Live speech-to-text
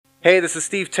Hey, this is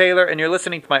Steve Taylor, and you're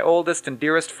listening to my oldest and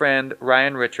dearest friend,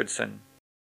 Ryan Richardson.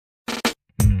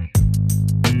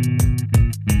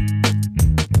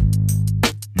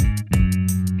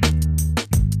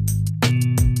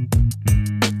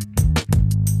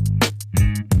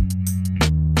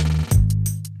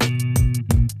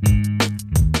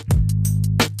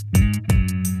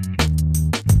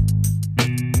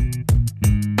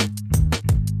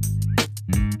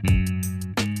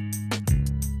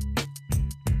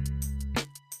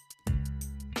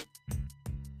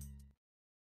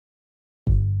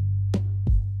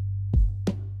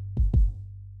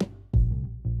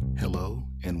 Hello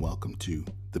and welcome to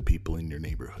The People in Your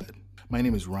Neighborhood. My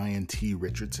name is Ryan T.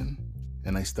 Richardson,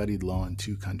 and I studied law in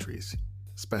 2 countries,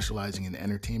 specializing in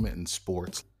entertainment and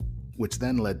sports, which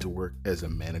then led to work as a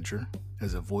manager,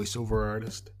 as a voiceover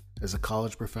artist, as a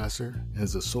college professor, and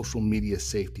as a social media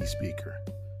safety speaker.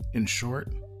 In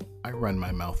short, I run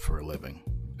my mouth for a living.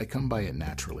 I come by it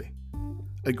naturally.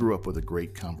 I grew up with a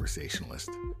great conversationalist.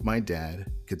 My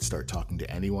dad could start talking to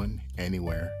anyone,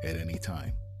 anywhere, at any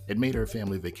time. It made our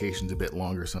family vacations a bit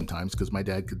longer sometimes because my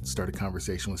dad could start a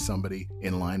conversation with somebody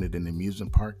in line at an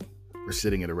amusement park or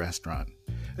sitting at a restaurant.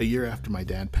 A year after my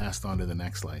dad passed on to the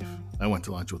next life, I went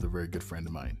to lunch with a very good friend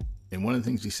of mine. And one of the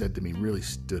things he said to me really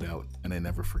stood out, and I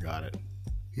never forgot it.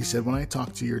 He said, "When I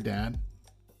talked to your dad,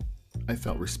 I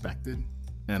felt respected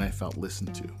and I felt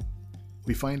listened to."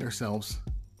 We find ourselves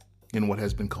in what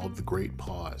has been called the Great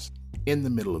Pause. In the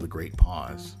middle of the Great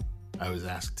Pause, I was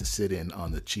asked to sit in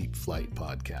on the Cheap Flight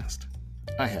podcast.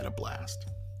 I had a blast.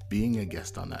 Being a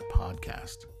guest on that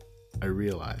podcast, I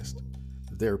realized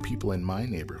that there are people in my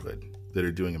neighborhood that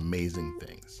are doing amazing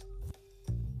things.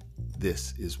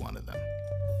 This is one of them.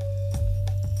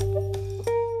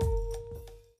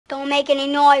 Don't make any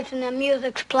noise when the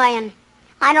music's playing.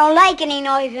 I don't like any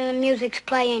noise when the music's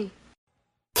playing.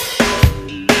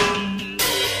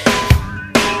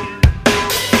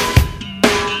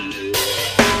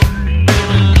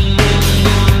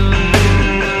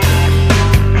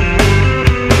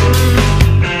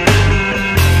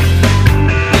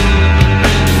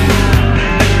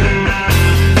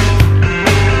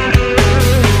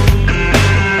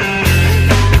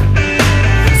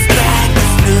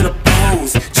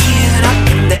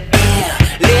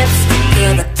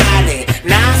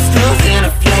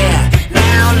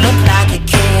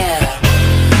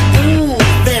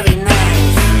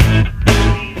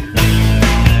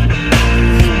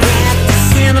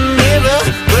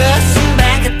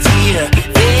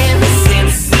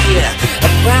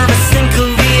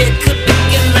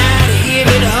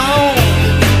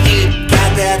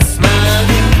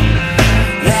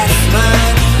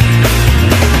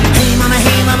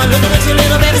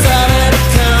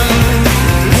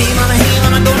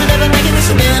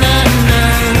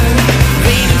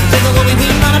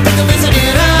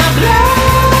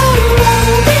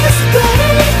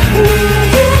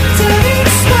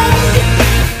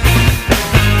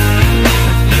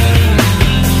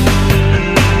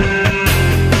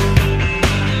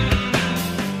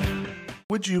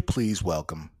 Would you please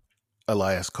welcome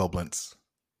Elias Koblenz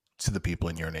to The People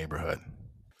in Your Neighborhood?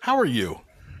 How are you?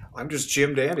 I'm just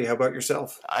Jim Dandy. How about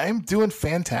yourself? I'm doing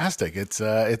fantastic. It's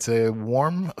a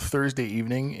warm Thursday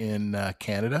evening in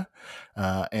Canada,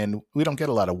 and we don't get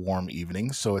a lot of warm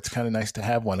evenings, so it's kind of nice to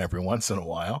have one every once in a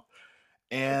while.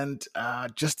 And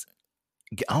just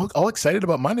all excited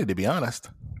about Monday, to be honest.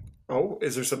 Oh,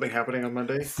 is there something happening on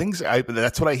Monday?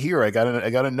 That's what I hear. I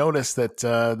got a notice that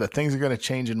that things are going to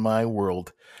change in my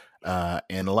world,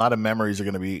 and a lot of memories are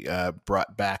going to be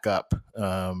brought back up,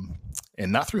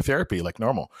 and not through therapy like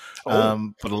normal,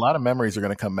 but a lot of memories are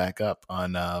going to come back up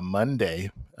on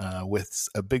Monday with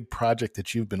a big project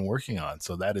that you've been working on.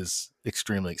 So that is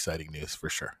extremely exciting news for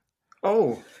sure.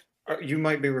 Oh, you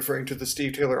might be referring to the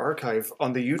Steve Taylor Archive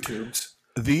on the YouTubes.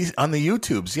 On the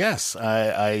YouTubes, yes.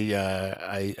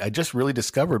 I just really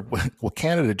discovered. Well,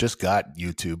 Canada just got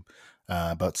YouTube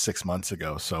about 6 months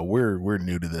ago, so we're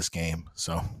new to this game.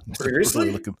 So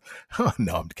seriously, oh,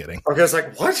 no, I'm kidding. Okay, I was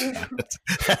like, what?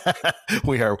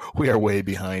 we are way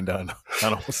behind on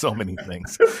so many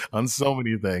things. On so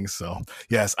many things. So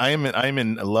yes, I'm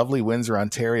in lovely Windsor,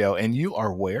 Ontario, and you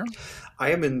are where?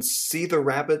 I am in Cedar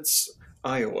Rapids,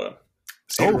 Iowa.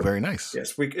 Very nice.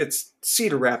 Yes, it's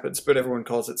Cedar Rapids, but everyone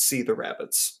calls it Cedar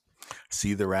Rapids.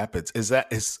 Cedar Rapids. Is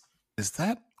that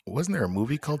wasn't there a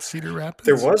movie called Cedar Rapids?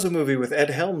 There was a movie with Ed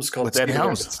Helms called Cedar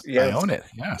Rapids. Yeah, I own it.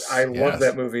 Yes. I love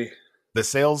that movie. The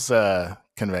sales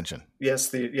convention.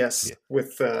 Yes,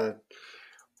 with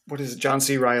what is it, John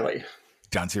C. Reilly.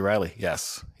 John C. Reilly,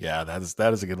 yes. Yeah, that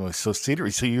is a good movie. So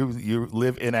you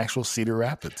live in actual Cedar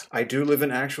Rapids. I do live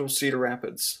in actual Cedar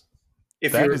Rapids.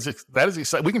 If That you're is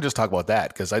exciting. We can just talk about that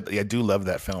because I do love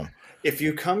that film. if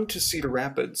you come to Cedar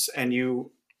Rapids and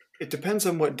it depends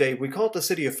on what day. We call it the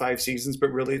City of Five Seasons,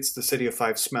 but really it's the City of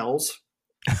Five Smells.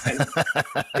 And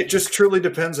it just truly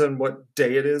depends on what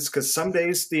day it is, because some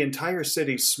days the entire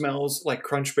city smells like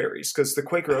crunch berries because the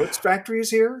Quaker Oats factory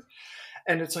is here.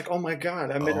 And it's like, oh my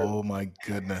God, Oh my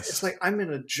goodness. it's like I'm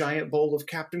in a giant bowl of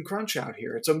Captain Crunch out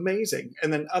here. It's amazing.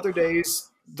 And then other days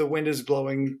the wind is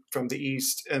blowing from the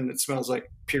east and it smells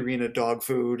like Purina dog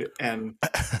food. And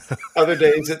other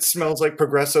days it smells like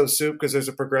Progresso soup because there's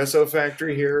a Progresso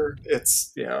factory here.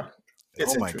 It's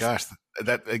Oh my gosh.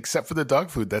 That except for the dog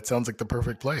food, that sounds like the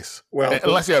perfect place. Well,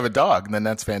 unless you have a dog, then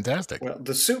that's fantastic. Well,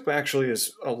 the soup actually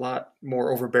is a lot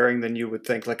more overbearing than you would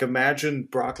think. Like imagine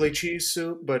broccoli cheese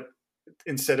soup, but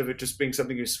instead of it just being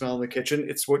something you smell in the kitchen,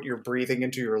 it's what you're breathing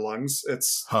into your lungs.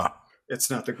 It's not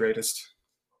the greatest.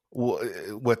 Well,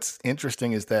 what's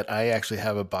interesting is that I actually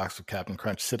have a box of Captain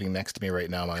Crunch sitting next to me right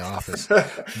now in my office.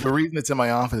 The reason it's in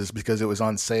my office is because it was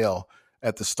on sale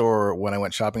at the store when I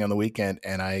went shopping on the weekend,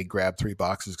 and I grabbed 3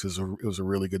 boxes because it was a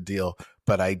really good deal.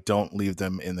 But I don't leave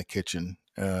them in the kitchen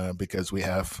because we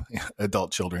have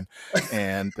adult children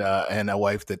and a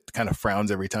wife that kind of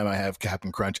frowns every time I have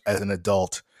Captain Crunch as an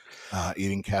adult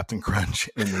eating Captain Crunch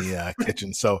in the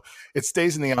kitchen. So it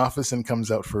stays in the office and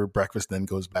comes out for breakfast, then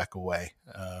goes back away.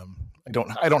 I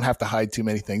don't have to hide too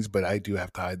many things, but I do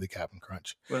have to hide the Captain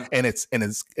Crunch, Well, and it's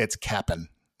Cap'n.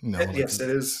 No, yes, it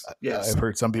is. Yes, I've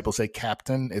heard some people say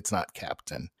Captain. It's not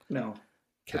Captain. no,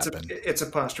 Cap'n. it's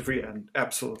apostrophe N.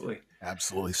 Absolutely.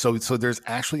 Absolutely. So there's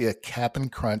actually a Cap'n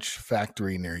Crunch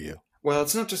factory near you. Well,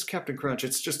 it's not just Captain Crunch.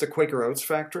 It's just a Quaker Oats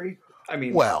factory. I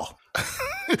mean, Well,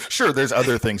 sure. There's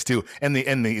other things too, and the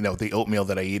the oatmeal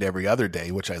that I eat every other day,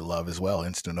 which I love as well,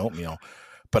 instant oatmeal.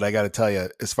 But I got to tell you,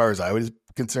 as far as I was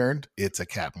concerned, it's a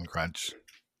Cap'n Crunch.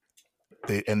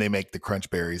 They make the crunch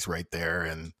berries right there,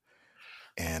 and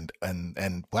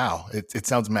wow, it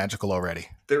sounds magical already.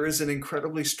 there is an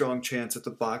incredibly strong chance that the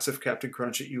box of Captain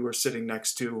Crunch that you are sitting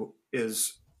next to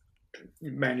is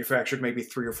manufactured maybe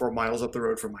 3 or 4 miles up the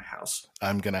road from my house.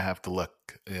 I'm gonna have to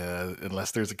look,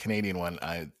 unless there's a Canadian one.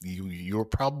 You're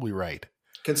probably right.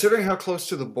 Considering how close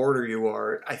to the border you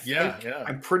are, Yeah.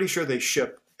 I'm pretty sure they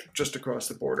ship just across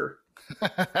the border.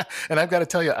 And I've got to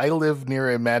tell you, I live near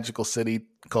a magical city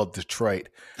called Detroit,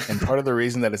 and part of the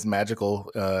reason that it's magical,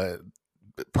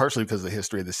 partially because of the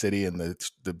history of the city and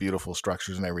the beautiful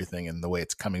structures and everything, and the way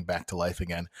it's coming back to life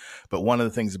again. But one of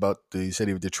the things about the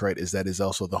city of Detroit is that is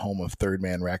also the home of Third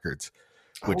Man Records,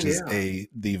 which is the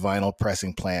vinyl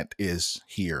pressing plant is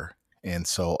here. And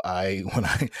so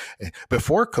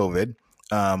before COVID,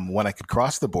 when I could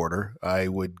cross the border, I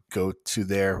would go to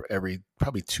there every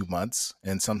probably 2 months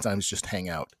and sometimes just hang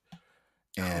out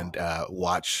and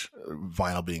watch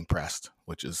vinyl being pressed,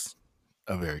 which is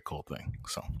a very cool thing.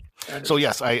 So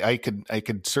yes, I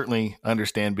could certainly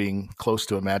understand being close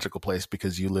to a magical place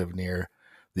because you live near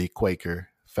the Quaker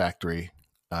factory,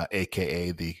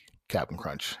 aka the Cap'n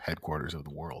Crunch headquarters of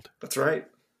the world. That's right.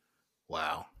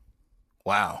 Wow.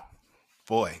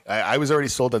 Boy, I was already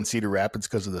sold on Cedar Rapids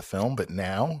because of the film, but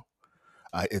now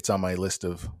it's on my list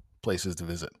of places to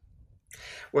visit.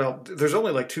 Well, there's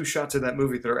only like 2 shots in that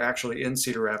movie that are actually in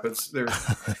Cedar Rapids.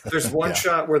 There's one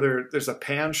shot where there's a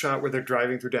pan shot where they're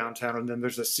driving through downtown, and then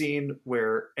there's a scene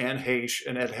where Anne Heche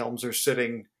and Ed Helms are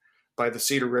sitting by the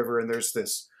Cedar River, and there's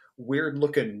this weird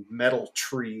looking metal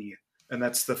tree, and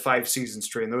that's the Five Seasons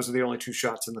tree. And those are the only 2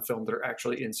 shots in the film that are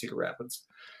actually in Cedar Rapids.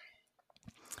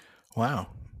 Wow.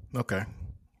 Okay.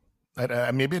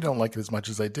 Maybe I don't like it as much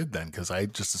as I did then, because I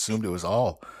just assumed it was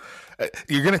all.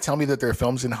 You're going to tell me that there are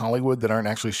films in Hollywood that aren't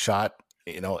actually shot,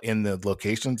 in the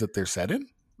locations that they're set in?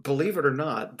 Believe it or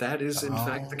not, that is in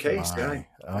fact the case, guy.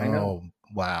 I know.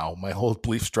 Wow. My whole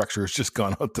belief structure has just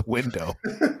gone out the window.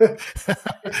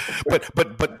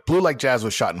 But Blue Like Jazz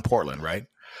was shot in Portland, right?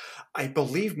 I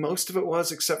believe most of it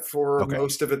was, except for Okay.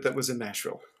 most of it that was in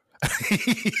Nashville.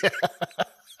 Yeah.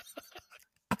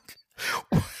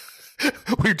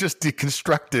 We've just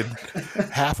deconstructed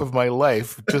half of my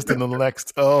life just in the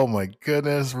next. Oh my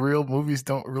goodness! Real movies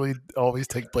don't really always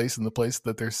take place in the place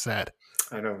that they're set.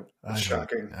 I know. It's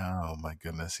shocking. Oh my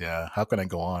goodness! Yeah. How can I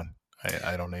go on?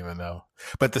 I don't even know.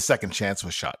 But the Second Chance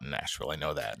was shot in Nashville. I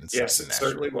know that. And Yes, set in it Nashville.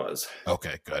 certainly was.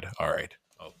 Okay. Good. All right.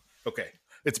 Oh, okay.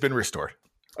 It's been restored.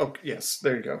 Oh, yes.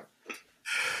 There you go.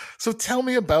 So tell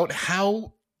me about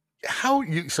how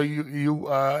you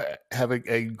have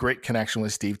a great connection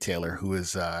with Steve Taylor, who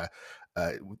is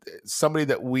somebody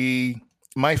that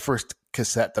my first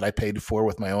cassette that I paid for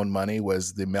with my own money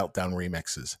was the Meltdown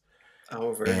remixes.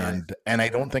 Oh, very nice. And I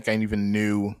don't think I even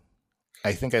knew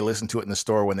I think I listened to it in the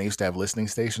store when they used to have listening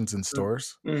stations in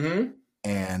stores. Mm-hmm.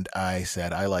 And I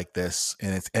said, I like this.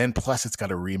 And plus it's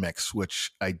got a remix,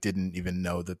 which I didn't even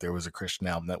know that there was a Christian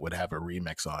album that would have a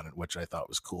remix on it, which I thought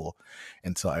was cool.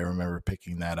 And so I remember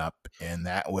picking that up, and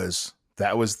that was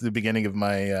the beginning of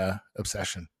my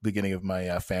obsession, beginning of my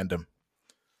fandom,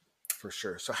 for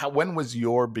sure. So when was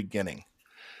your beginning?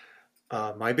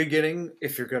 My beginning,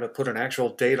 if you're going to put an actual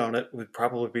date on it, would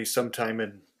probably be sometime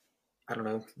in, I don't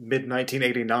know, mid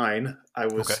 1989. I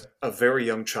was a very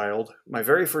young child. My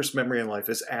very first memory in life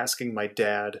is asking my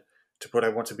dad to put I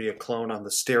Want to Be a Clone on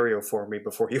the stereo for me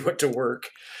before he went to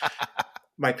work.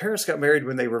 My parents got married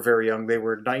when they were very young. They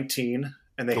were 19,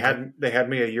 and they had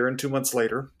me a year and 2 months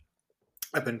later.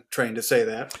 I've been trained to say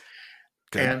that.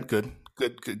 Good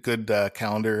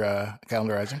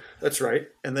calendarizing. That's right.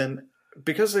 And then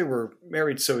because they were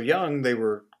married so young, they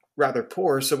were rather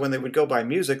poor. So when they would go buy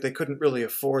music, they couldn't really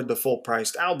afford the full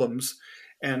priced albums.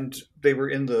 And they were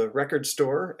in the record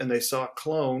store and they saw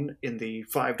Clone in the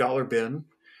 $5 bin.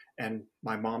 And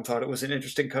my mom thought it was an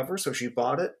interesting cover, so she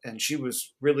bought it. And she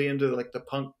was really into like the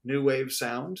punk new wave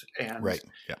sound. And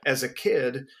as a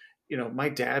kid, you know, my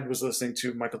dad was listening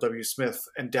to Michael W. Smith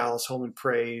and Dallas Home and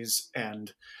Praise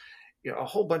and, you know, a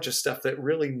whole bunch of stuff that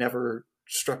really never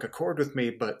struck a chord with me.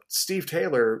 But Steve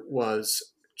Taylor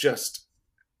was just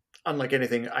unlike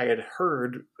anything I had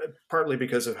heard, partly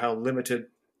because of how limited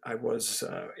I was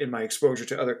in my exposure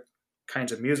to other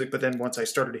kinds of music. But then once I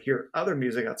started to hear other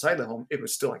music outside the home, it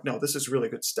was still like, no, this is really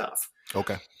good stuff.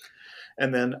 Okay.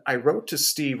 And then I wrote to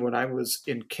Steve when I was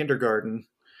in kindergarten,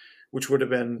 which would have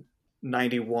been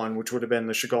 91, which would have been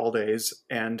the Chagall days.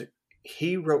 And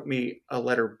he wrote me a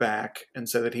letter back and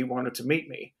said that he wanted to meet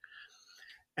me.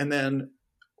 And then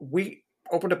we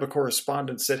opened up a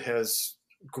correspondence that has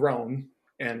grown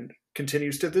and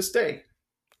continues to this day.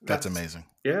 That's amazing.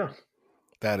 Yeah.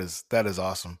 That is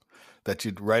awesome. That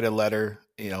you'd write a letter,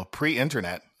 you know,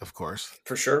 pre-internet, of course.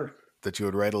 For sure. That you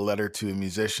would write a letter to a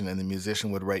musician and the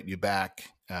musician would write you back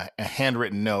a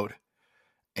handwritten note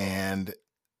and,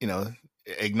 you know,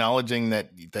 acknowledging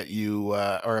that you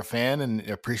are a fan and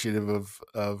appreciative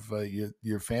of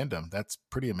your fandom. That's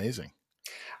pretty amazing.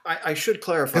 I should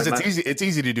clarify because it's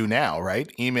easy to do now, right?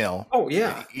 Email. Oh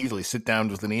yeah, easily sit down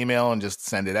with an email and just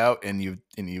send it out, and you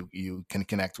can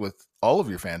connect with all of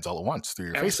your fans all at once through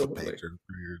your Facebook page or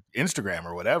through your Instagram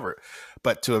or whatever.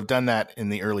 But to have done that in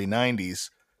the early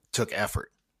 90s took effort.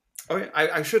 Oh yeah,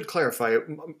 I should clarify.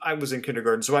 I was in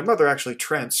kindergarten, so my mother actually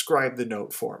transcribed the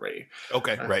note for me.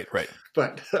 Okay, right.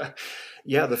 But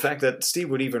yeah, the fact that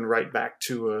Steve would even write back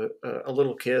to a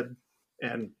little kid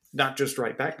and not just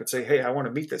write back, but say, "Hey, I want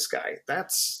to meet this guy."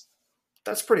 That's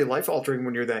pretty life altering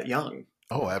when you're that young.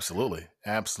 Oh, absolutely,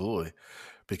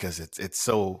 because it's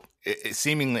so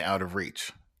seemingly out of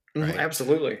reach. Right?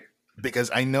 Absolutely.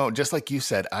 Because I know, just like you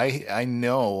said, I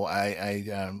know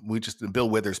we just Bill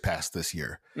Withers passed this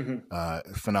year,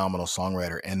 phenomenal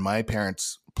songwriter, and my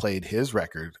parents played his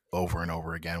record over and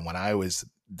over again when I was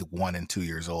 1 and 2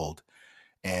 years old,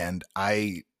 and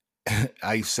I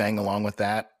sang along with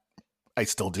that. I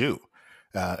still do.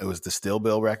 It was the Still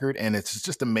Bill record, and it's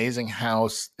just amazing how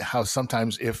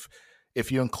sometimes if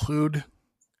you include,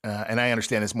 and I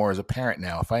understand this more as a parent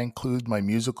now, if I include my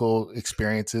musical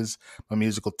experiences, my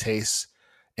musical tastes,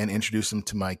 and introduce them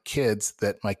to my kids,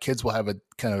 that my kids will have a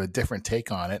kind of a different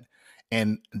take on it,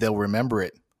 and they'll remember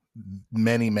it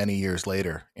many, many years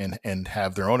later, and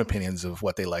have their own opinions of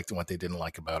what they liked and what they didn't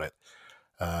like about it.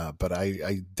 But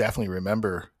I definitely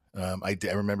remember. I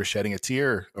remember shedding a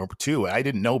tear or two. I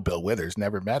didn't know Bill Withers,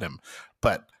 never met him,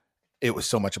 but it was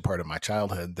so much a part of my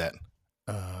childhood that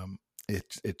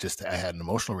it just I had an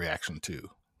emotional reaction to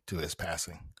his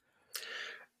passing.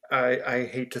 I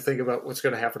hate to think about what's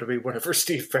going to happen to me whenever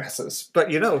Steve passes, but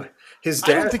you know, his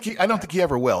dad. I don't think he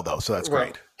ever will, though. So that's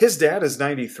great. His dad is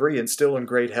 93 and still in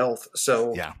great health.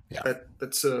 So yeah.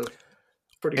 That's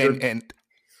pretty good.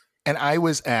 And I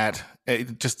was at,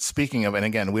 just speaking of, and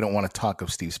again, we don't want to talk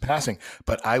of Steve's passing,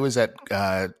 but I was at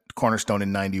Cornerstone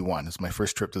in 91. It's my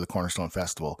first trip to the Cornerstone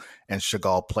Festival, and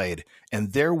Chagall played.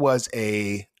 And there was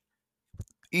a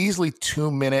easily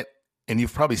 2 minute, and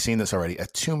you've probably seen this already, a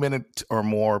 2 minute or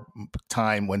more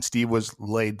time when Steve was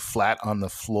laid flat on the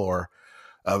floor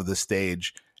of the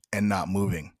stage and not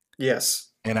moving. Yes.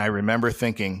 And I remember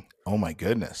thinking, oh my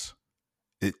goodness,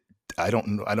 I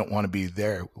don't want to be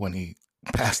there when he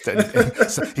passed it,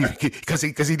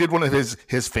 because he did one of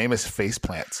his famous face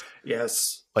plants.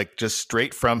 Yes, like just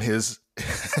straight from his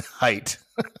height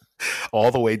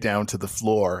all the way down to the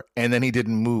floor, and then he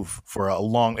didn't move for a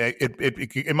long.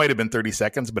 It might have been 30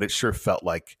 seconds, but it sure felt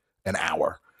like an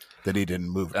hour that he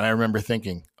didn't move. And I remember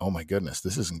thinking, "Oh my goodness,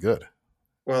 this isn't good."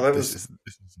 Well, that This was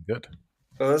is good.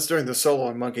 that's during the solo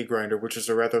on Monkey Grinder, which is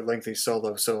a rather lengthy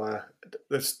solo. So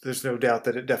there's no doubt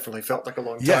that it definitely felt like a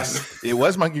long time. Yes, it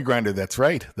was Monkey Grinder. That's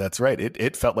right. That's right.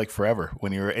 It felt like forever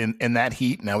when you were in that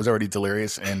heat, and I was already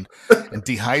delirious and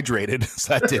dehydrated,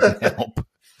 so that didn't help.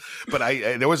 But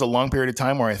I there was a long period of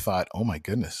time where I thought, oh my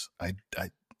goodness, I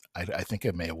think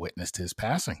I may have witnessed his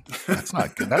passing. That's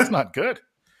not good. That's not good.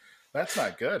 That's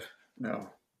not good. No.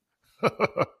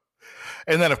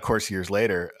 And then, of course, years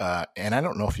later, and I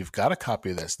don't know if you've got a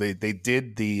copy of this. They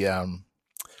did the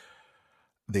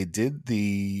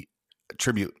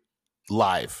tribute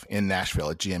live in Nashville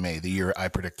at GMA the year I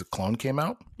Predict the Clone came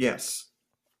out, Yes.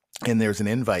 and there's an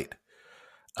invite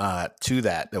to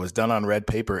that was done on red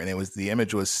paper, and the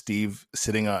image was Steve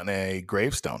sitting on a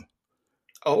gravestone.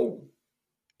 Oh.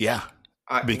 Yeah.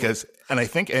 Because I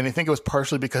think it was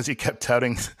partially because he kept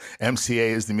touting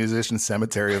MCA as the Musician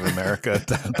Cemetery of America at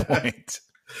that point.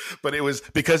 But it was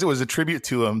because it was a tribute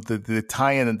to him. The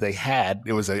tie-in that they had,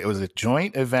 it was a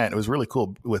joint event. It was really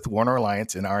cool with Warner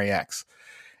Alliance and REX,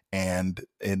 and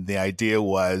the idea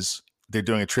was they're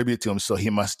doing a tribute to him, so he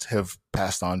must have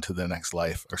passed on to the next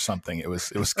life or something. It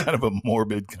was kind of a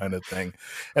morbid kind of thing,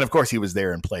 and of course he was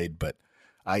there and played, but.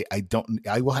 I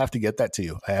will have to get that to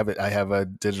you. I have it. I have a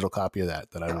digital copy of that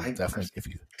I will definitely give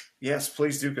you. Yes,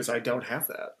 please do, because I don't have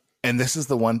that. And this is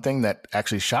the one thing that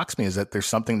actually shocks me is that there's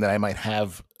something that I might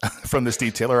have from the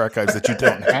Steve Taylor archives that you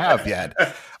don't have yet.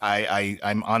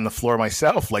 I'm on the floor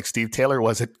myself, like Steve Taylor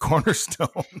was at Cornerstone.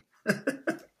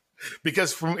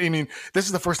 Because this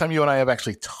is the first time you and I have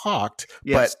actually talked,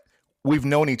 Yes. but we've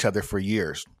known each other for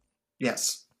years.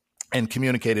 Yes. And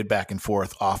communicated back and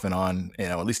forth off and on,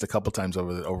 at least a couple times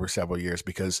over several years,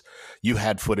 because you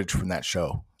had footage from that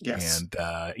show. Yes.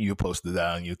 And you posted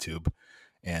that on YouTube,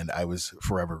 and I was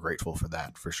forever grateful for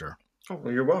that, for sure. Oh,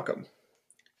 well, you're welcome.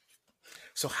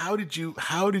 So how did you,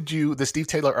 the Steve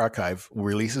Taylor Archive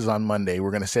releases on Monday.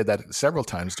 We're going to say that several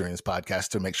times during this podcast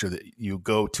to make sure that you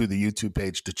go to the YouTube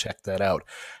page to check that out.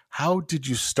 How did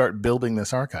you start building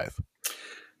this archive?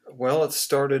 Well, it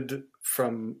started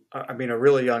from, a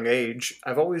really young age.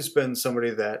 I've always been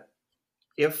somebody that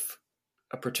if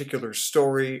a particular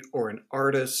story or an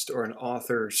artist or an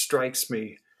author strikes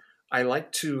me, I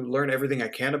like to learn everything I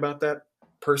can about that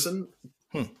person.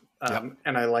 Yep.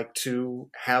 And I like to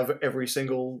have every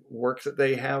single work that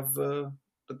they have,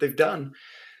 that they've done.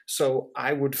 So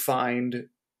I would find,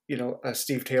 a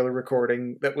Steve Taylor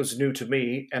recording that was new to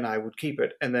me, and I would keep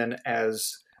it. And then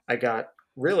as I got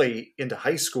really into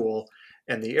high school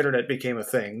and the internet became a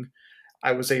thing,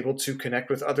 I was able to connect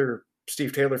with other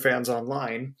Steve Taylor fans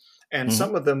online. And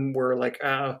some of them were like,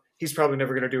 he's probably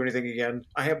never going to do anything again.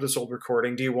 I have this old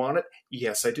recording. Do you want it?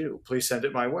 Yes, I do. Please send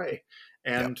it my way.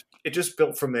 And it just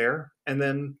built from there. And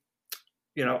then,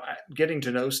 getting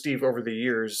to know Steve over the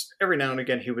years, every now and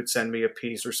again, he would send me a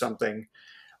piece or something,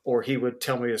 or he would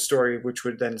tell me a story, which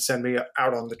would then send me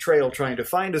out on the trail trying to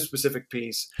find a specific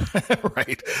piece.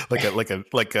 Right.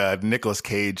 Like a Nicolas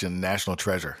Cage and National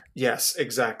Treasure. Yes,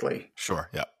 exactly.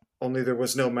 Sure. Yeah. Only there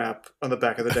was no map on the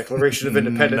back of the Declaration of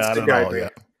Independence Not to at guide all, me. yeah.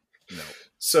 No.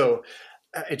 So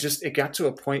it got to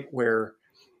a point where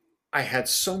I had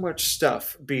so much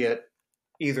stuff, be it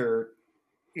either,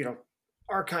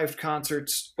 archived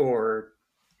concerts or,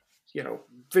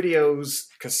 videos,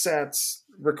 cassettes,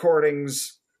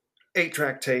 recordings,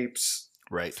 8-track tapes,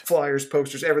 Right. flyers,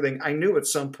 posters, everything. I knew at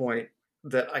some point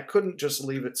that I couldn't just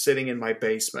leave it sitting in my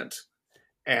basement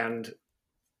and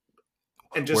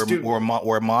just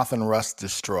where moth and rust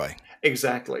destroy.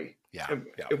 Exactly. Yeah.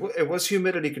 It was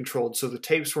humidity controlled, so the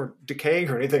tapes weren't decaying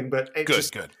or anything, but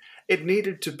it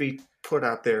needed to be put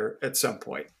out there at some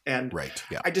point. And right.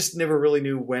 Yeah. I just never really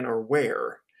knew when or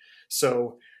where.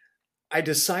 So I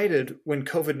decided when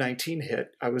COVID-19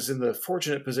 hit, I was in the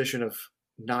fortunate position of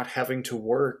not having to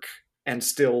work and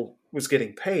still was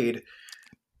getting paid.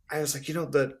 I was like,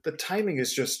 the timing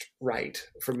is just right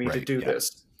for me to do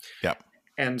this. Yeah.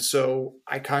 And so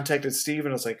I contacted Steve and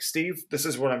I was like, Steve, this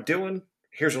is what I'm doing.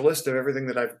 Here's a list of everything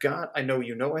that I've got. I know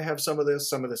I have some of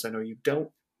this I know you don't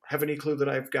have any clue that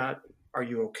I've got. Are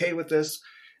you okay with this?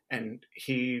 And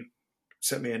he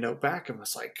sent me a note back and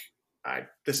was like,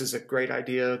 this is a great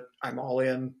idea. I'm all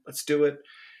in. Let's do it.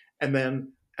 And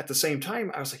then at the same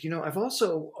time, I was like, I've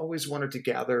also always wanted to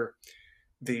gather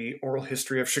the oral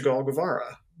history of Chagall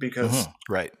Guevara because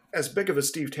right. as big of a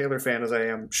Steve Taylor fan as I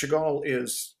am, Chagall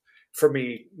is, for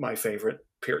me, my favorite,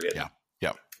 period. Yeah.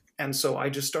 Yeah. And so I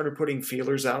just started putting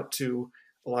feelers out to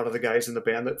a lot of the guys in the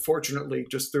band that fortunately,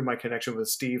 just through my connection with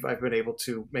Steve, I've been able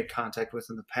to make contact with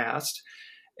in the past.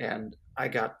 And I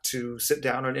got to sit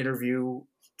down and interview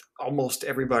almost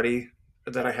everybody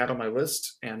that I had on my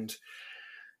list. And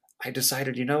I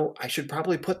decided, I should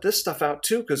probably put this stuff out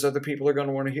too, because other people are going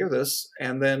to want to hear this.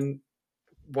 And then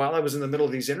while I was in the middle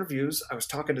of these interviews, I was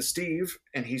talking to Steve,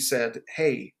 and he said,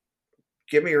 "Hey,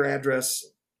 give me your address.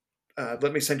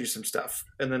 Let me send you some stuff."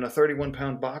 And then a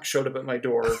 31-pound box showed up at my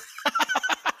door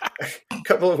a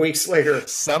couple of weeks later.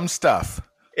 Some stuff.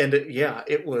 And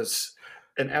it was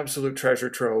an absolute treasure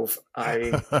trove.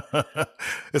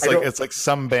 It's like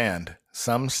some band,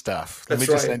 some stuff. Let me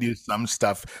just send you some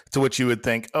stuff, to which you would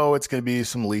think, oh, it's going to be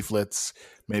some leaflets,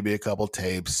 maybe a couple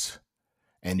tapes,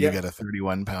 and you get a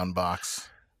 31-pound box.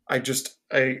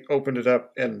 I opened it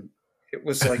up, and it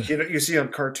was like, you see on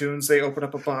cartoons, they open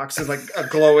up a box and like a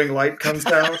glowing light comes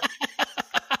out.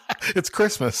 It's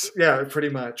Christmas. Yeah, pretty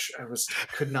much. I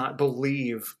could not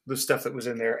believe the stuff that was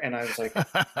in there. And I was like,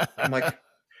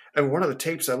 and one of the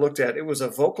tapes I looked at, it was a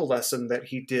vocal lesson that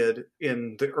he did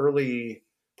in the early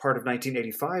part of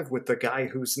 1985 with the guy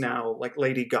who's now like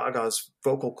Lady Gaga's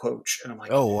vocal coach. And I'm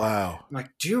like, oh, wow. I'm like,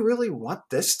 do you really want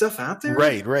this stuff out there?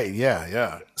 Right.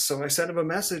 Yeah. So I sent him a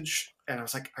message, and I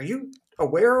was like, are you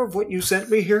aware of what you sent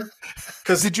me here?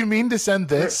 Because did you mean to send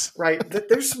this? Right.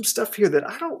 There's some stuff here that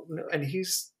I don't know. And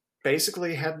he's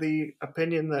basically had the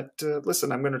opinion that,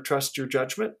 listen, I'm going to trust your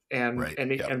judgment, and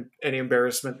any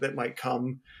embarrassment that might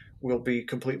come will be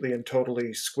completely and totally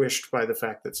squished by the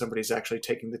fact that somebody's actually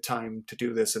taking the time to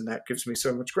do this. And that gives me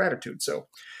so much gratitude. So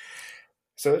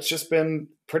it's just been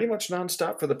pretty much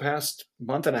nonstop for the past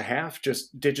month and a half,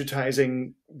 just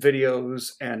digitizing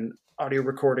videos and audio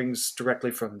recordings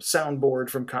directly from soundboard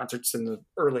from concerts in the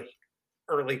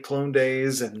early Clone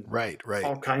days, and right.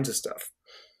 all kinds of stuff.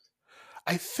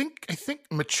 I think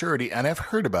Maturity, and I've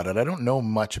heard about it. I don't know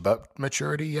much about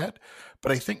Maturity yet,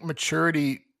 but I think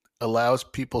Maturity allows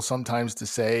people sometimes to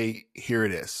say, here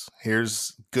it is.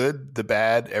 Here's good, the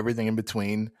bad, everything in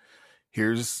between.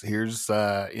 Here's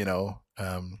my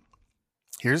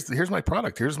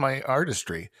product. Here's my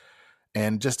artistry,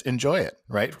 and just enjoy it,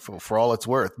 right? For all it's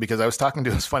worth. Because I was talking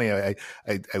to, it's funny. I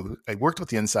worked with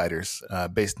the Insiders,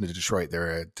 based in Detroit.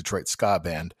 They're a Detroit ska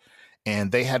band.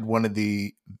 And they had one of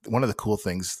the cool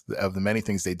things of the many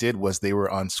things they did was they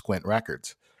were on Squint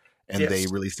Records, and they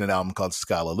released an album called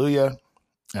Scallelujah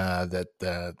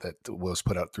that was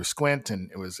put out through Squint, and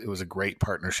it was a great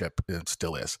partnership. It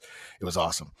still is. It was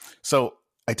awesome. So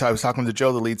I was talking to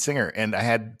Joe, the lead singer, and I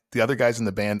had the other guys in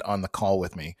the band on the call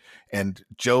with me. And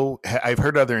Joe, I've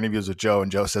heard other interviews with Joe,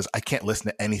 and Joe says, I can't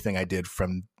listen to anything I did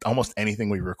from almost anything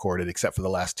we recorded except for the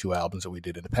last 2 albums that we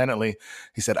did independently.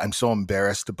 He said, I'm so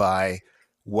embarrassed by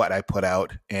what I put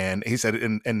out. And he said,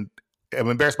 and I'm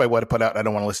embarrassed by what I put out. I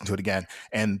don't want to listen to it again.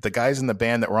 And the guys in the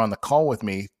band that were on the call with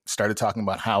me started talking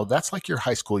about how that's like your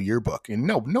high school yearbook. And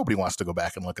nobody wants to go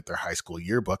back and look at their high school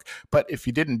yearbook. But if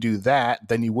you didn't do that,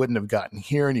 then you wouldn't have gotten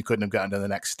here, and you couldn't have gotten to the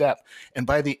next step. And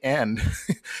by the end,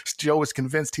 Joe was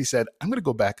convinced. He said, I'm going to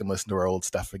go back and listen to our old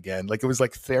stuff again. Like it was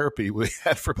like therapy we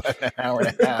had for about an hour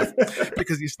and a half,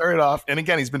 because he started off. And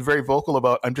again, he's been very vocal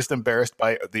about, I'm just embarrassed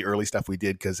by the early stuff we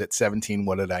did, because at 17,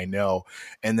 what did I know?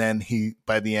 And then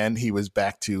by the end, he was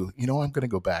back to, I'm going to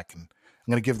go back and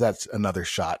I'm going to give that another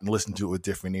shot and listen to it with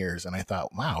different ears. And I thought,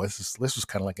 wow, this was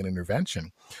kind of like an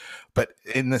intervention. But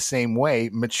in the same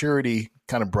way, Maturity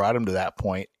kind of brought him to that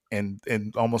point. And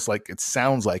almost like it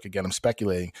sounds like, again, I'm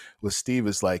speculating, with Steve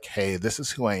is like, hey, this is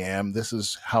who I am.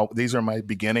 These are my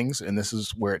beginnings, and this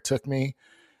is where it took me.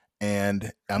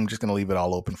 And I'm just going to leave it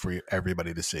all open for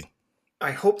everybody to see.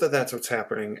 I hope that that's what's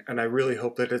happening, and I really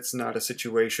hope that it's not a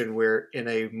situation where, in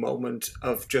a moment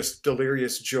of just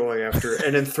delirious joy after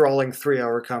an enthralling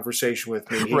 3-hour conversation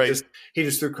with me, he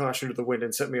just threw caution to the wind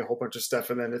and sent me a whole bunch of stuff,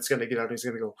 and then it's going to get out and he's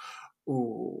going to go,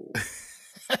 ooh.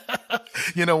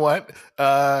 You know what?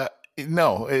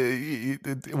 No,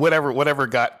 whatever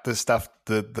got the stuff,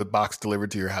 the box delivered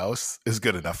to your house is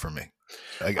good enough for me.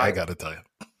 I got to tell you.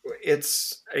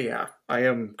 I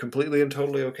am completely and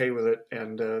totally okay with it,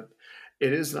 and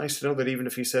it is nice to know that even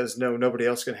if he says no, nobody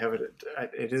else can have it.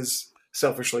 It is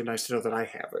selfishly nice to know that I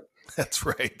have it. That's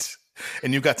right.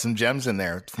 And you've got some gems in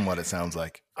there from what it sounds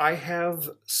like. I have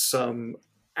some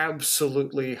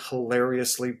absolutely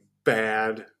hilariously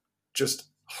bad, just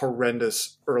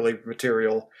horrendous early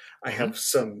material. I have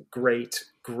some great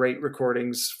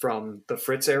recordings from the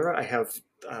Fritz era. I have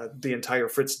the entire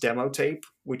Fritz demo tape,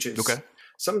 which is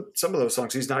some of those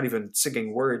songs. He's not even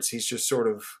singing words. He's just sort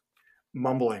of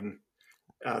mumbling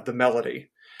the melody.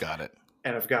 Got it.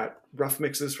 And I've got rough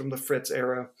mixes from the Fritz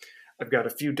era. I've got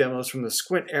a few demos from the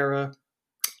Squint era,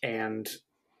 and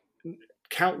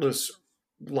countless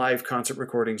live concert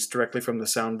recordings directly from the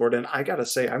soundboard. And I got to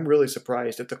say, I'm really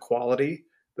surprised at the quality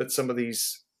that some of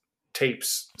these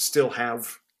tapes still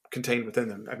have contained within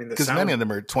them. I mean, the Because sound, many of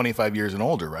them are 25 years and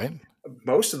older, right?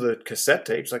 most of the cassette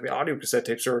tapes, like the audio cassette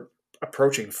tapes, are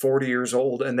approaching 40 years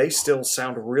old, and they still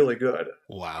sound really good.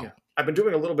 Wow. Yeah. I've been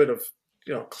doing a little bit of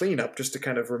cleanup just to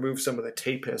kind of remove some of the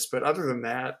tape hiss, but other than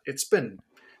that, it's been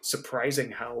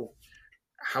surprising how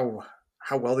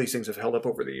well these things have held up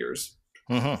over the years.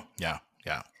 Mm-hmm. Yeah.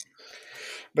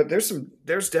 But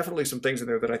there's definitely some things in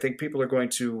there that I think people are going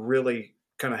to really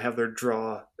kind of have their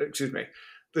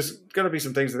there's going to be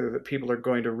some things there that people are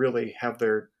going to really have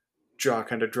their jaw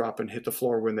kind of drop and hit the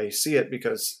floor when they see it,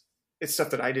 because it's stuff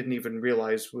that I didn't even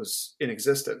realize was in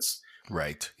existence.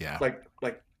 Right. Yeah. Like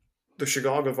the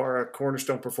Chagall Guevara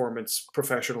Cornerstone performance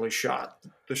professionally shot,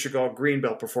 the Chagall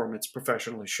Greenbelt performance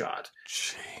professionally shot.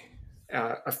 Gee.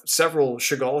 Several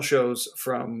Chagall shows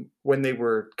from when they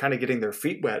were kind of getting their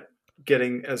feet wet,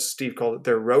 getting, as Steve called it,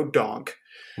 their road donk.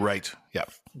 Right. Yeah.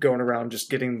 Going around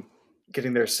just getting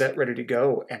their set ready to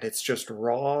go, and it's just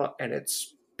raw and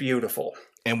it's beautiful.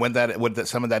 And would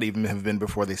some of that even have been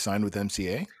before they signed with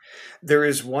MCA? There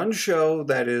is one show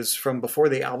that is from before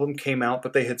the album came out,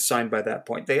 but they had signed by that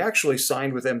point. They actually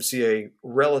signed with MCA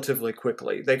relatively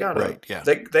quickly. They got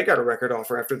they got a record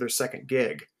offer after their second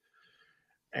gig,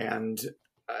 and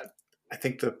I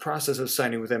think the process of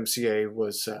signing with MCA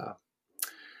was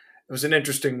it was an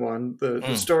interesting one.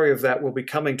 The story of that will be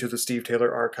coming to the Steve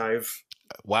Taylor archive.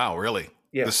 Wow, really?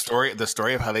 Yes. The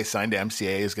story of how they signed to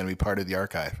MCA is going to be part of the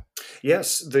archive.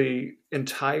 Yes, the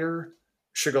entire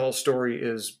Chagall story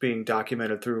is being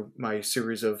documented through my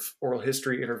series of oral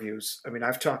history interviews. I mean,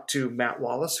 I've talked to Matt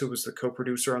Wallace, who was the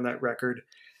co-producer on that record,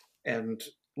 and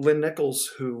Lynn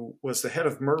Nichols, who was the head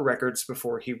of Myrrh Records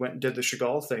before he went and did the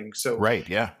Chagall thing. So right,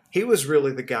 yeah. He was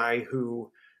really the guy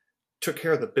who took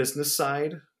care of the business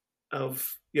side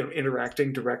of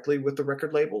interacting directly with the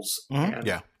record labels. Mm-hmm. And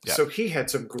yeah. So he had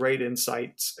some great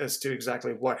insights as to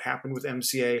exactly what happened with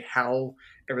MCA, how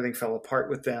everything fell apart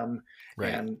with them.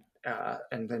 Right.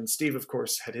 And then Steve, of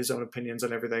course, had his own opinions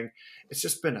on everything. It's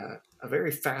just been a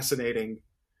very fascinating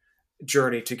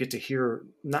journey to get to hear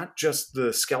not just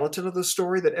the skeleton of the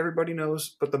story that everybody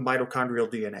knows, but the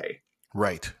mitochondrial DNA.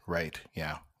 Right.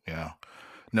 Yeah.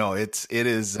 No, it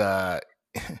is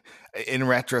in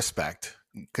retrospect,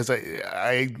 because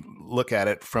I look at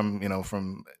it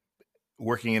from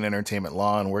working in entertainment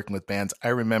law and working with bands. I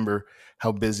remember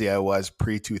how busy I was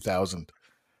pre-2000.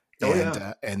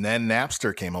 And then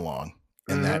Napster came along,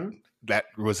 and that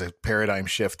was a paradigm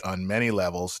shift on many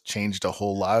levels, changed a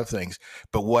whole lot of things.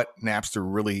 But what Napster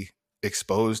really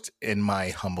exposed, in my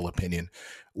humble opinion,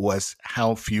 was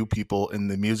how few people in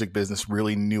the music business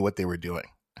really knew what they were doing.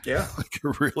 Yeah.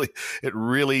 It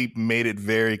really made it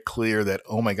very clear that,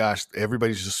 oh my gosh,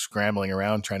 everybody's just scrambling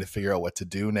around trying to figure out what to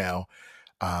do now.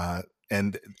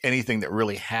 And anything that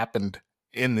really happened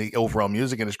in the overall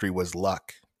music industry was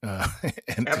luck.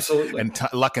 Absolutely. And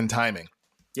luck and timing.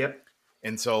 Yep.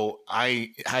 And so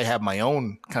I have my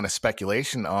own kind of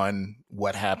speculation on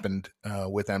what happened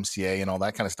with MCA and all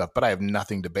that kind of stuff, but I have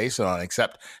nothing to base it on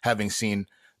except having seen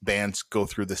bands go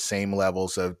through the same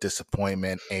levels of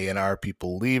disappointment, A&R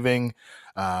people leaving,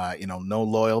 no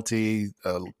loyalty,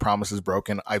 promises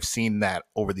broken. I've seen that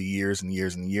over the years and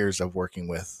years and years of working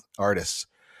with artists,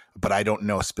 but I don't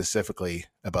know specifically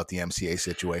about the MCA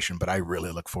situation, but I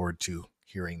really look forward to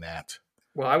hearing that.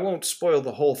 Well, I won't spoil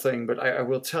the whole thing, but I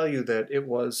will tell you that it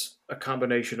was a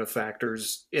combination of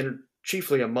factors,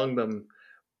 chiefly among them,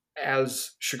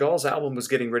 as Chagall's album was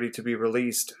getting ready to be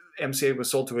released, MCA was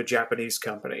sold to a Japanese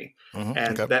company.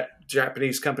 That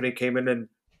Japanese company came in and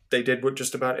they did what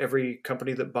just about every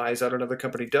company that buys out another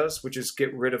company does, which is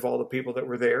get rid of all the people that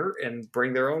were there and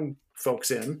bring their own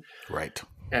folks in. Right.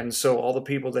 And so all the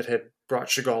people that had brought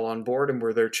Chagall on board and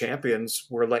were their champions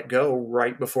were let go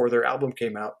right before their album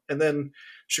came out. And then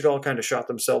Chagall kind of shot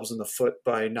themselves in the foot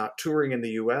by not touring in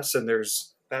the US, and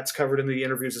that's covered in the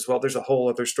interviews as well. There's a whole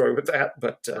other story with that,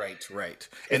 but right.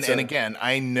 And again,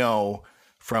 I know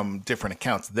from different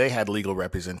accounts they had legal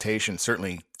representation,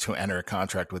 certainly to enter a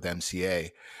contract with MCA.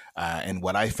 And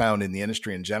what I found in the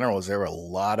industry in general is there were a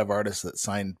lot of artists that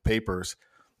signed papers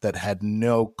that had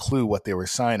no clue what they were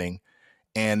signing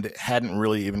and hadn't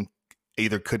really even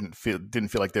didn't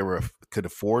feel like they could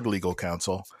afford legal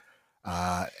counsel.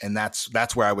 And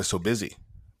that's where I was so busy,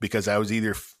 because I was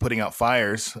either putting out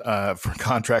fires for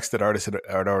contracts that artists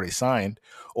had already signed,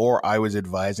 or I was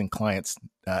advising clients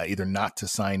either not to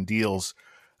sign deals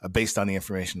based on the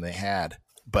information they had.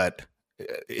 But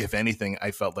if anything,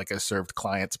 I felt like I served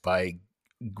clients by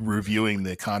reviewing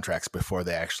the contracts before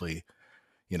they actually,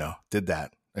 did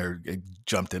that or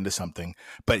jumped into something.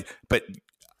 But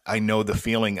I know the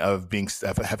feeling of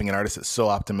having an artist that's so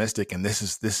optimistic, and this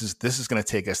is going to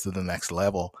take us to the next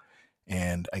level.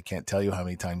 And I can't tell you how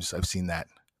many times I've seen that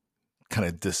kind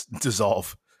of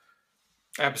dissolve.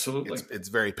 Absolutely. It's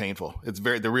very painful.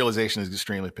 The realization is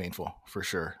extremely painful for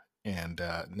sure. And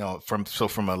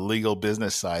from a legal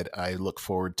business side, I look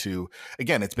forward to,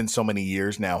 again, it's been so many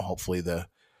years now. Hopefully the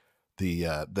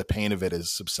pain of it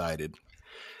has subsided.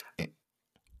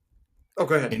 Oh,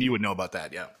 go ahead. And you would know about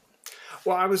that. Yeah.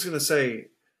 Well, I was going to say,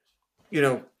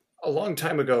 a long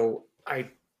time ago, I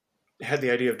had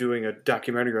the idea of doing a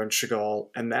documentary on Chagall,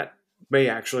 and that may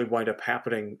actually wind up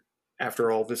happening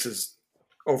after all this is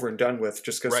over and done with,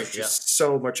 just because there's just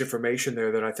so much information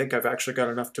there that I think I've actually got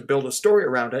enough to build a story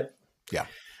around it. Yeah.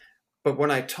 But when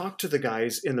I talked to the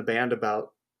guys in the band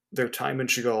about their time in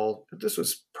Chagall, this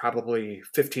was probably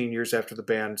 15 years after the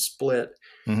band split.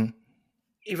 Mm-hmm.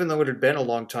 Even though it had been a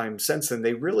long time since then,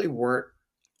 they really weren't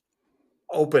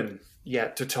open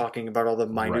yet to talking about all the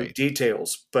minute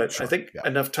details. But I think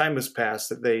enough time has passed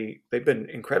that they've been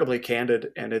incredibly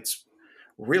candid, and it's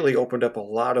really opened up a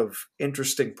lot of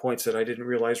interesting points that I didn't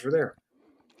realize were there.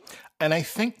 And I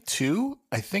think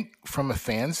from a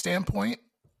fan standpoint,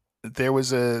 there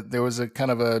was a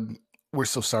kind of a, we're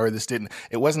so sorry this didn't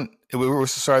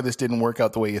work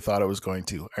out the way you thought it was going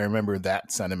to. I remember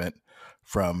that sentiment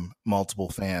from multiple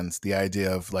fans, the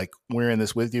idea of like, we're in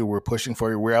this with you, we're pushing for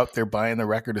you, we're out there buying the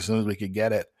record as soon as we could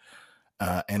get it,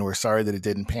 and we're sorry that it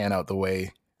didn't pan out the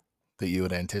way that you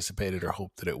had anticipated or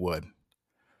hoped that it would.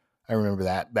 I remember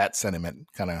that sentiment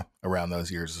kind of around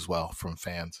those years as well from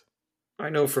fans. I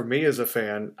know for me as a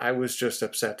fan, I was just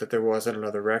upset that there wasn't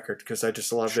another record because I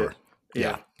just loved it.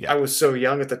 Yeah. I was so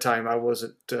young at the time. I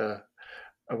wasn't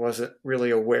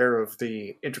really aware of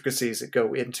the intricacies that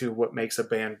go into what makes a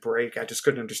band break. I just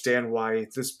couldn't understand why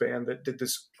this band that did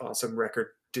this awesome record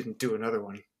didn't do another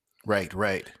one. Right.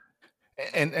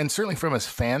 And certainly from a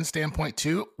fan standpoint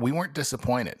too, we weren't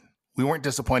disappointed. We weren't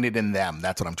disappointed in them.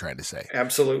 That's what I'm trying to say.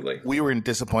 Absolutely. We were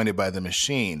disappointed by the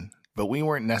machine, but we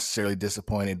weren't necessarily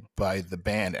disappointed by the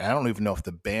band. And I don't even know if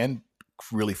the band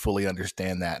really fully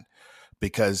understand that,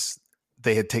 because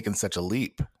they had taken such a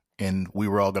leap and we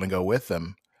were all going to go with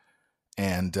them.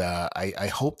 And I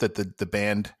hope that the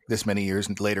band this many years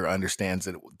later understands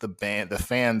that the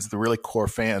fans, the really core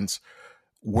fans,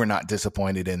 were not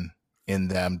disappointed in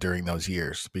them during those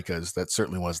years, because that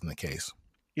certainly wasn't the case.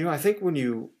 I think when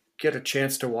you get a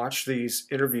chance to watch these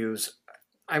interviews,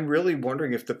 I'm really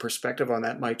wondering if the perspective on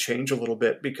that might change a little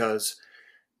bit, because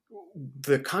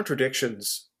the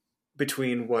contradictions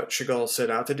between what Chagall set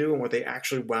out to do and what they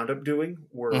actually wound up doing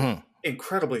were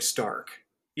incredibly stark.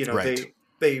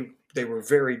 They were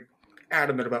very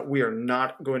adamant about, we are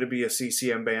not going to be a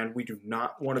CCM band. We do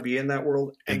not want to be in that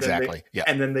world. And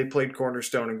And then they played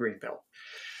Cornerstone and Greenbelt.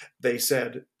 They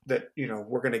said that,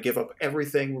 we're going to give up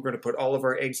everything. We're going to put all of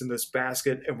our eggs in this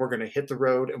basket, and we're going to hit the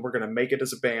road, and we're going to make it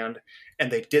as a band.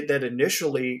 And they did that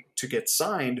initially to get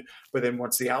signed. But then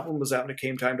once the album was out and it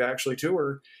came time to actually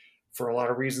tour, for a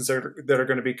lot of reasons that are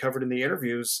going to be covered in the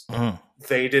interviews,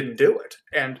 they didn't do it.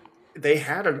 And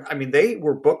they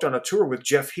were booked on a tour with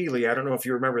Jeff Healey. I don't know if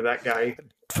you remember that guy.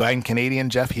 Fine Canadian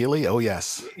Jeff Healey? Oh,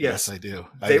 yes. Yes, I do.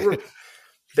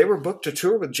 They were booked to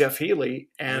tour with Jeff Healey.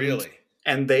 And, really?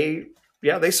 And they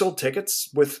sold tickets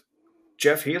with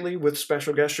Jeff Healey with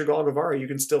special guest Chagall Guevara. You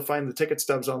can still find the ticket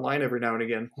stubs online every now and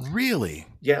again. Really?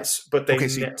 Yes, but they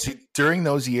during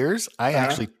those years, I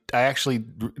actually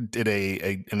did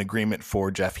an agreement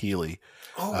for Jeff Healey,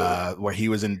 where he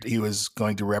was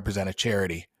going to represent a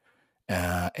charity.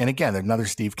 And again, another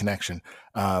Steve connection.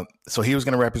 So he was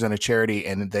going to represent a charity,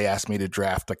 and they asked me to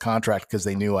draft a contract because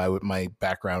they knew my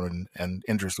background and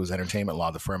interest was entertainment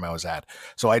law, the firm I was at.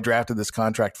 So I drafted this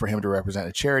contract for him to represent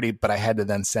a charity, but I had to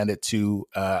then send it to,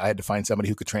 I had to find somebody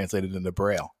who could translate it into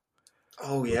Braille.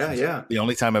 Oh, yeah. The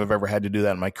only time I've ever had to do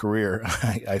that in my career,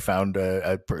 I found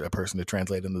a person to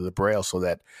translate into the Braille so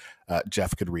that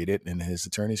Jeff could read it and his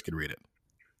attorneys could read it.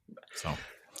 So...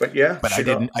 But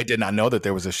I did not know that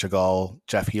there was a Chagall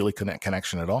Jeff Healey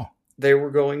connection at all. They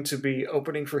were going to be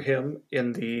opening for him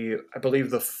in I believe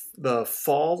the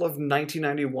fall of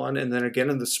 1991, and then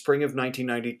again in the spring of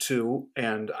 1992.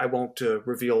 And I won't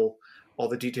reveal all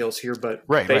the details here, but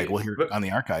right. We'll hear it on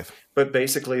the archive. But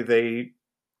basically, they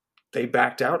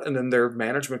backed out, and then their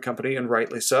management company, and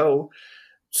rightly so,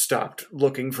 stopped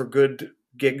looking for good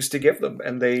gigs to give them,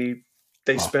 and they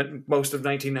spent most of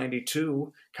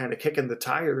 1992 kind of kicking the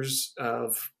tires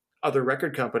of other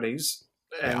record companies,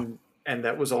 and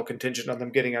that was all contingent on them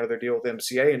getting out of their deal with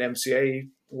MCA, and MCA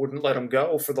wouldn't let them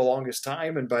go for the longest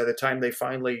time. And by the time they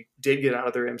finally did get out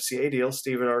of their MCA deal,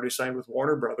 Steve had already signed with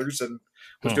Warner Brothers and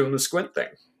was doing the Squint thing.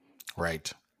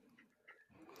 Right.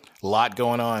 A lot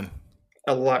going on.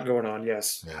 A lot going on,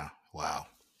 yes. Yeah. Wow.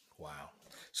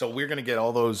 So we're going to get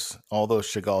all those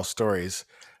Chagall stories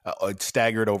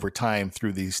staggered over time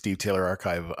through the Steve Taylor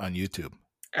archive on YouTube.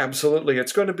 Absolutely.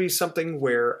 It's going to be something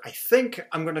where I think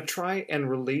I'm going to try and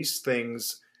release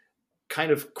things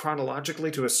kind of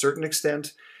chronologically to a certain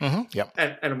extent. Mm-hmm. Yep.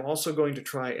 And I'm also going to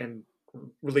try and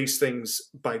release things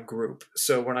by group.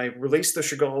 So when I release the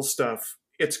Chagall stuff,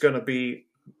 it's going to be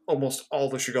almost all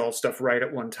the Chagall stuff right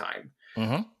at one time.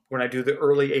 Mm-hmm. When I do the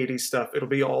early 80s stuff, it'll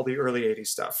be all the early 80s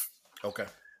stuff. Okay.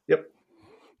 Yep.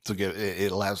 So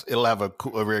it'll have a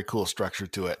very cool structure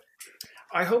to it.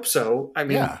 I hope so. I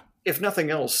mean, yeah. If nothing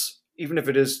else, even if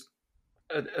it is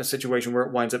a situation where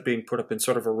it winds up being put up in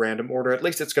sort of a random order, at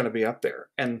least it's going to be up there.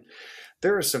 And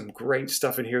there is some great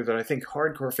stuff in here that I think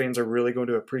hardcore fans are really going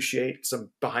to appreciate. Some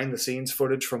behind the scenes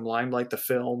footage from Limelight the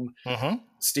film. Mm-hmm.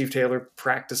 Steve Taylor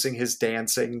practicing his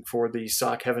dancing for the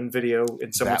Sock Heaven video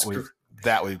in someone's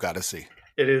that we've got to see.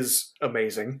 It is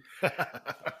amazing.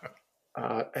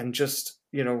 And just,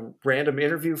 random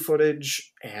interview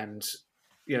footage and,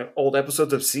 old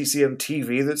episodes of CCM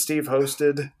TV that Steve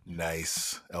hosted.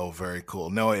 Nice. Oh, very cool.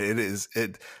 No, it is.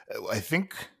 I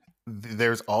think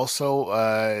there's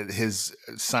also his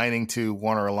signing to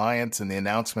Warner Alliance and the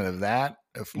announcement of that,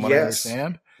 from what I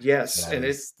understand. Yes.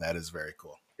 That is very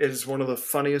cool. It is one of the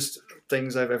funniest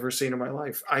things I've ever seen in my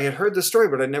life. I had heard the story,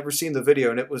 but I'd never seen the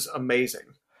video, and it was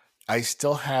amazing. I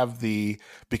still have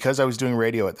because I was doing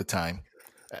radio at the time,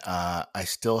 I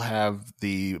still have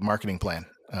the marketing plan,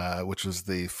 which was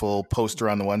the full poster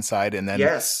on the one side, and then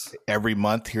every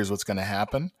month, here's what's going to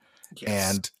happen.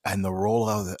 Yes. And the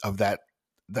rollout of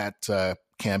that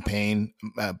campaign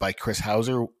by Chris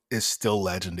Hauser is still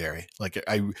legendary. Like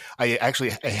I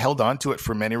actually held on to it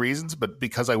for many reasons, but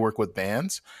because I work with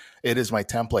bands, it is my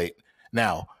template.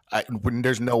 Now,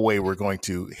 there's no way we're going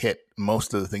to hit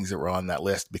most of the things that were on that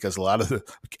list because a lot of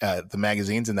the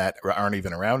magazines in that aren't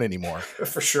even around anymore.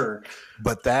 For sure.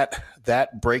 But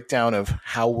that breakdown of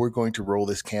how we're going to roll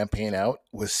this campaign out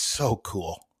was so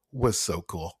cool.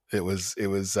 It was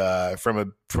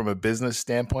from a business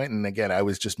standpoint. And again, I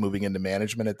was just moving into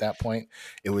management at that point.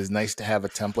 It was nice to have a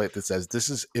template that says,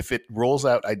 if it rolls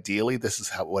out ideally, this is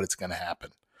what it's going to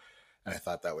happen. And I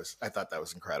thought that was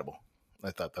incredible.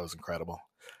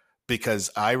 Because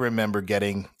I remember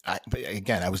I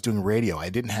was doing radio. I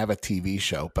didn't have a TV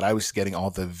show, but I was getting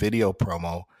all the video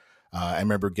promo. I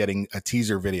remember getting a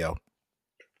teaser video.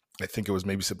 I think it was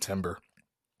maybe September.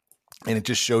 And it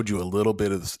just showed you a little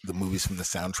bit of the movies from the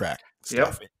soundtrack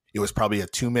stuff. Yep. It was probably a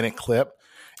 2-minute clip,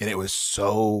 and it was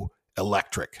so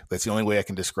electric. That's the only way I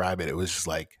can describe it. It was just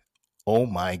like, oh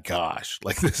my gosh,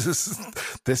 like this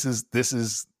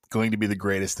is going to be the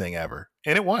greatest thing ever.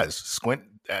 And it was. Squint,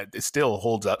 it still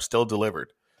holds up, still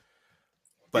delivered.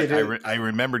 But I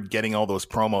remembered getting all those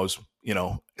promos,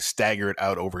 staggered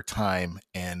out over time,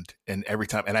 and every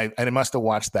time, and I must have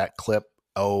watched that clip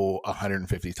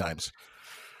 150 times.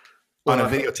 On a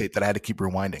videotape that I had to keep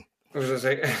rewinding. I was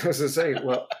going to say,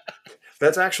 well,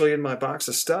 that's actually in my box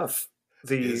of stuff.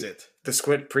 Is it? The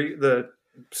Squint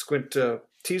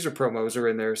teaser promos are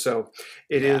in there, so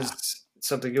it is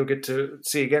something you'll get to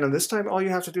see again. And this time, all you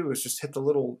have to do is just hit the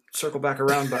little circle back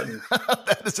around button.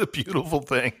 That is a beautiful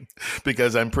thing,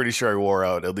 because I'm pretty sure I wore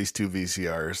out at least 2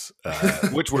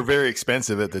 VCRs, which were very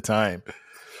expensive at the time.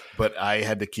 But I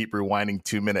had to keep rewinding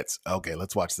 2 minutes. Okay,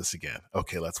 let's watch this again.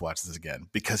 Okay, let's watch this again,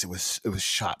 because it was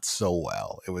shot so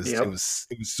well. It was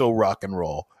so rock and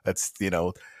roll. That's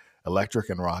electric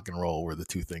and rock and roll were the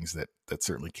two things that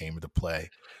certainly came into play.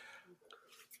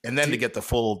 And then to get the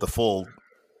full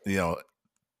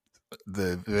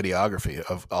the videography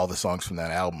of all the songs from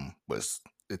that album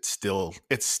it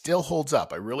still holds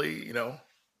up. I really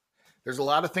there's a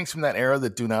lot of things from that era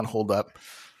that do not hold up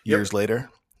years later.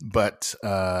 But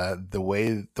the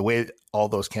way all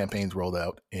those campaigns rolled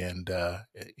out, and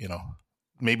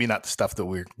maybe not the stuff that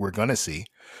we're going to see,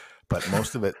 but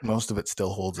most of it still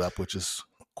holds up, which is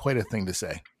quite a thing to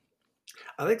say.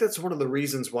 I think that's one of the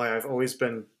reasons why I've always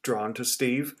been drawn to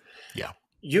Steve. Yeah,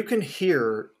 you can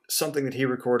hear something that he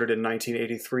recorded in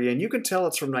 1983, and you can tell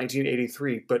it's from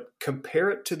 1983, but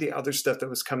compare it to the other stuff that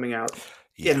was coming out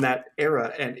in that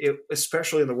era, and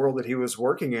especially in the world that he was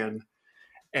working in.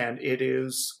 And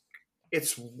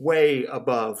it's way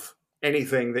above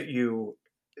anything that you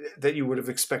would have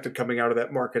expected coming out of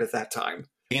that market at that time.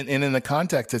 And in the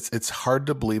context, it's hard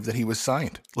to believe that he was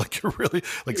signed. Like, you're really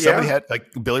somebody had, like,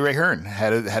 Billy Ray Hearn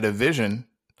had a vision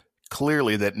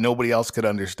clearly that nobody else could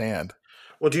understand.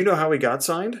 Well, do you know how he got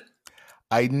signed?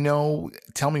 I know.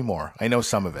 Tell me more. I know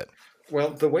some of it. Well,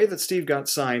 the way that Steve got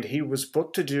signed, he was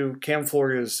booked to do Cam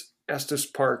Floria's Estes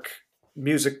Park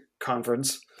Music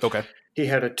Conference. Okay. He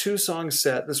had a 2-song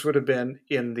set. This would have been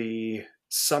in the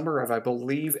summer of, I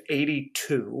believe,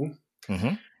 82.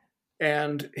 Mm-hmm.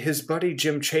 And his buddy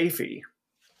Jim Chafee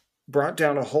brought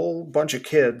down a whole bunch of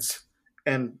kids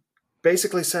and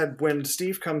basically said, when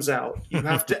Steve comes out, you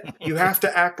have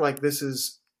to act like this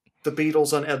is the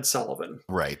Beatles on Ed Sullivan.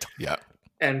 Right. Yeah.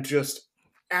 And just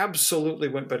absolutely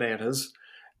went bananas.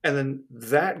 And then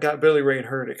that got Billy Ray and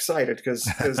Hearn excited because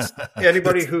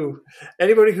anybody who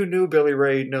knew Billy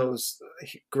Ray knows,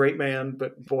 great man,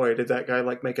 but boy, did that guy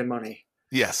like making money.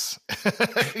 Yes.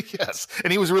 Yes.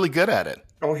 And he was really good at it.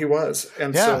 Oh, he was.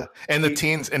 And yeah. so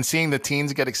and seeing the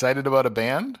teens get excited about a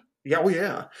band. Yeah. Oh,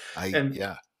 yeah.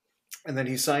 And then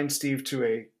he signed Steve to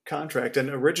a contract. And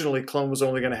originally Clone was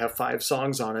only going to have 5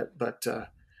 songs on it, but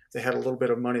they had a little bit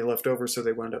of money left over. So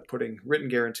they wound up putting Written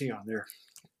Guarantee on there.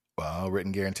 Well,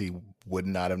 Written Guarantee would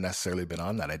not have necessarily been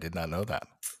on that. I did not know that.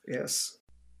 Yes.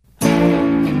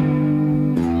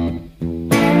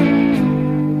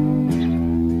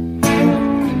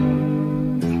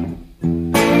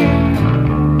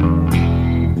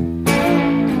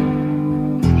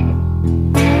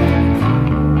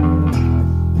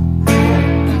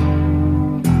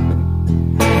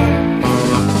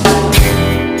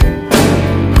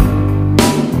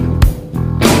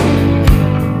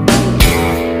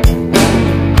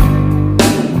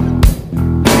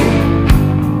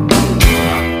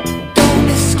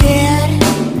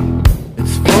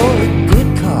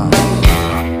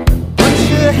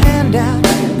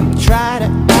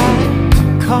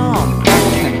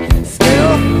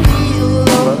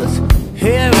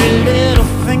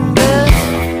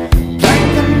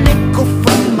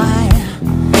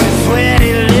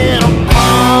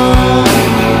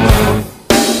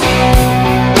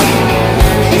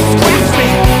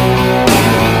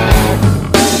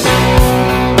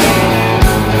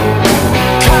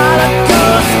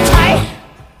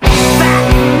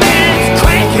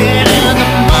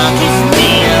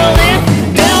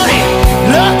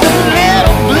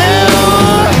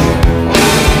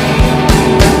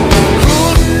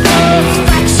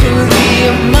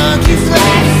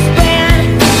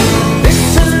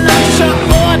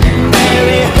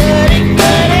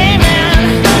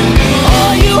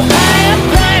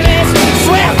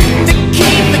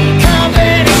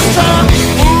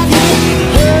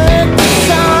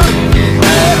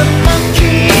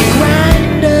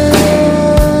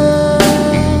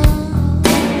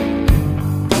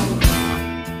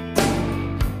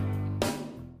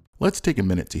 Let's take a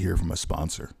minute to hear from a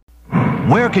sponsor.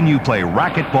 Where can you play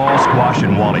racquetball, squash,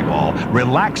 and volleyball,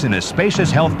 relax in a spacious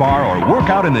health bar, or work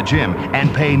out in the gym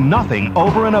and pay nothing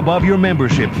over and above your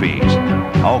membership fees?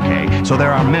 Okay, so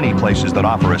there are many places that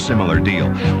offer a similar deal.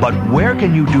 But where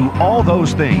can you do all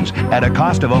those things at a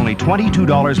cost of only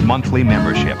 $22 monthly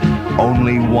membership?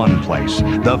 Only one place,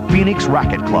 the Phoenix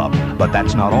Racquet Club. But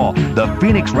that's not all. The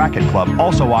Phoenix Racquet Club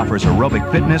also offers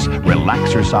aerobic fitness,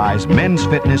 relaxercise, men's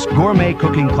fitness, gourmet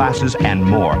cooking classes, and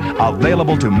more,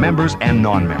 available to members and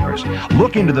non-members.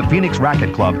 Look into the Phoenix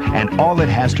Racquet Club and all it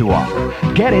has to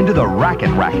offer. Get into the racket,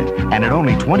 and at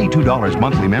only $22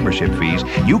 monthly membership fees,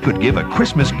 you could give a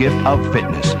Christmas gift of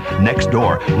fitness. Next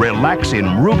door, relax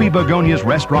in Ruby Begonia's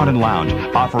Restaurant and Lounge,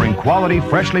 offering quality,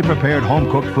 freshly prepared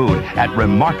home-cooked food at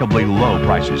remarkably low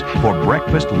prices for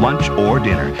breakfast, lunch, or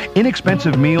dinner.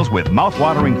 Inexpensive meals with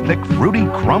mouth-watering, thick, fruity,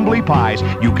 crumbly pies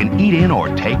you can eat in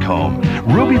or take home.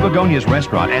 Ruby Begonia's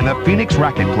Restaurant and the Phoenix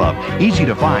Racquet Club, easy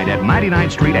to find at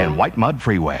 99th Street and White Mud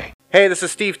Freeway. Hey, this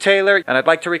is Steve Taylor, and I'd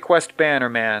like to request Banner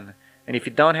Man. And if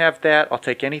you don't have that, I'll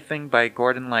take anything by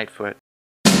Gordon Lightfoot.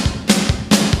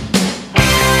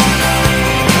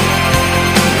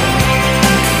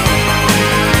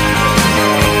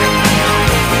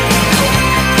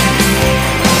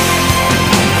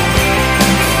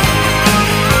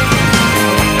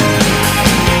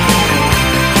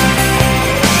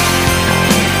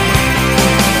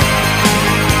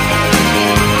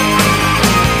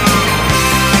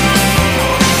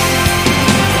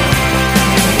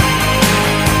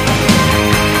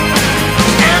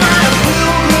 And I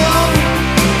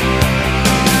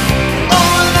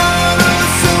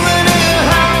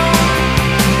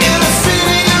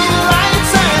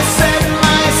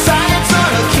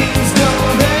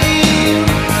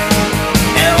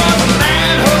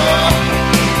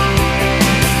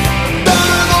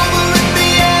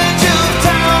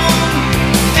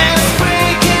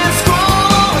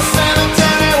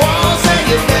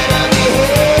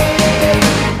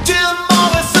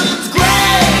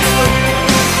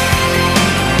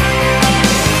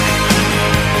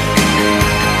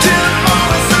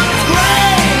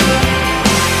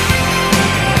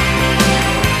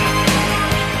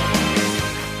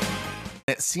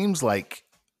it seems like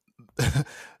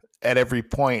at every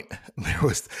point there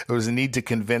was a need to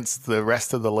convince the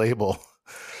rest of the label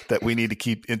that we need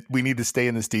to stay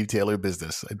in the Steve Taylor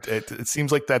business. It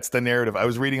seems like that's the narrative. I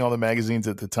was reading all the magazines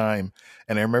at the time,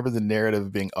 and I remember the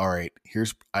narrative being, all right,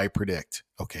 here's I Predict.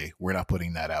 Okay, we're not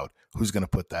putting that out. Who's going to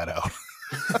put that out?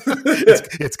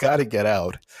 It's got to get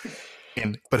out.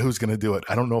 But who's going to do it?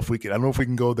 I don't know if we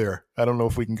can go there.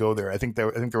 I think there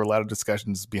were a lot of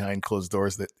discussions behind closed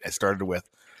doors that I started with,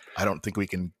 I don't think we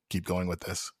can keep going with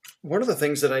this. One of the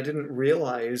things that I didn't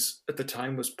realize at the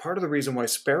time was part of the reason why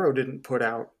Sparrow didn't put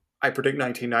out I Predict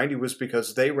 1990 was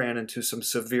because they ran into some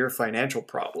severe financial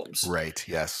problems. Right,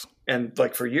 yes. And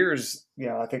like for years,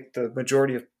 I think the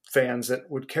majority of fans that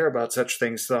would care about such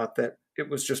things thought that it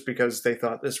was just because they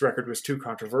thought this record was too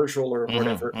controversial or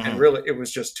whatever. And really it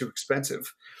was just too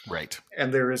expensive. Right.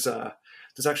 And there's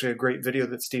actually a great video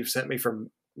that Steve sent me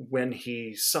from when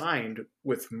he signed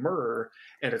with Myrrh,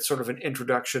 and it's sort of an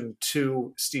introduction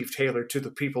to Steve Taylor, to the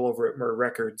people over at Myrrh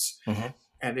Records.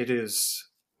 And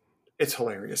it's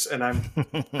hilarious. And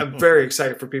I'm very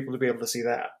excited for people to be able to see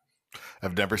that.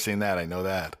 I've never seen that. I know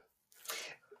that.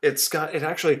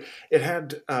 It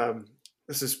had,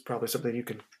 this is probably something you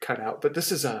can cut out, but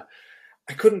this is I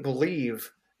couldn't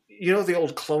believe, the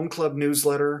old Clone Club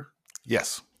newsletter?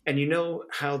 Yes. And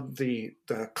how the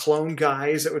clone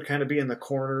guys that would kind of be in the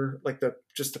corner, like the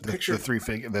picture.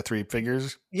 The three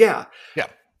figures? Yeah. Yeah.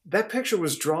 That picture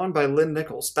was drawn by Lynn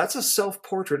Nichols. That's a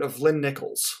self-portrait of Lynn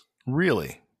Nichols.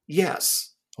 Really?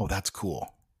 Yes. Oh, that's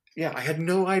cool. Yeah, I had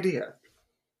no idea.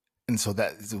 And so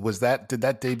did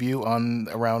that debut on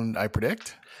around I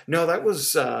Predict? No, that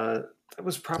was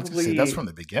probably that's from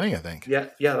the beginning, I think. Yeah,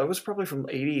 that was probably from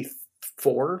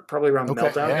 84, probably around the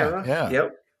Meltdown era. Yeah.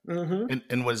 Yep. Mm-hmm.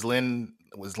 And was Lynn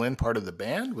part of the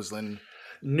band? Was Lynn?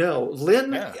 No,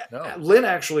 Lynn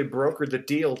actually brokered the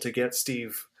deal to get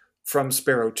Steve from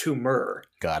Sparrow to Myrrh.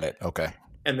 Got it. Okay.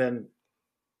 And then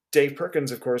Dave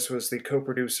Perkins, of course, was the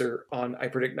co-producer on I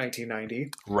Predict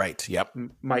 1990. Right. Yep.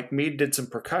 Mike Mead did some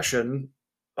percussion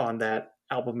on that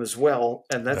album as well,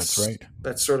 and that's right.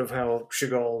 That's sort of how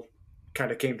Chagall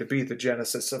kind of came to be. The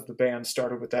genesis of the band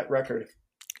started with that record.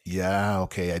 Yeah.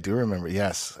 Okay. I do remember.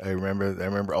 Yes, I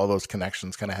remember all those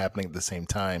connections kind of happening at the same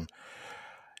time.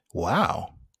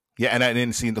 Wow. Yeah, and I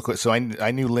didn't see so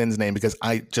I knew Lynn's name because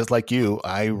I, just like you,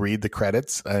 I read the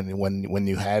credits, and when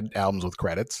you had albums with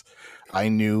credits, I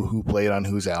knew who played on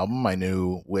whose album. I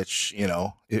knew which,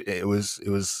 it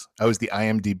was I was the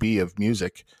IMDb of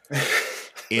music,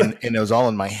 and it was all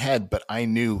in my head. But I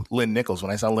knew Lynn Nichols.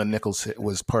 When I saw Lynn Nichols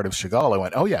was part of Chagall, I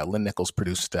went, oh yeah, Lynn Nichols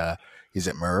produced. He's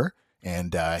at Myrrh,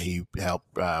 and he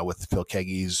helped with Phil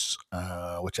Keaggy's.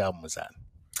 Which album was that?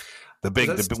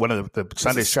 One of the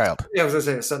Sunday's Child. Yeah, I was going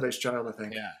to say Sunday's Child, I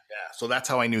think. Yeah. So that's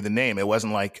how I knew the name. It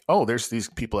wasn't like, oh, there's these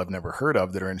people I've never heard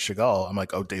of that are in Chagall. I'm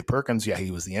like, oh, Dave Perkins. Yeah, he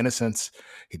was the Innocents.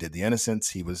 He did the Innocents.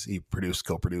 He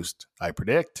co-produced I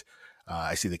Predict.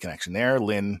 I see the connection there.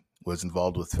 Lynn was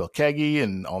involved with Phil Keaggy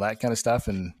and all that kind of stuff,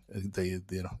 and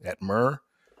at Myrrh.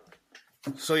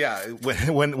 So yeah,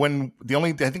 when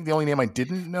I think the only name I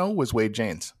didn't know was Wade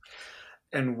Janes.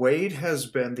 And Wade has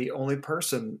been the only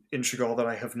person in Chagall that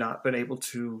I have not been able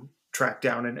to track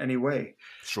down in any way.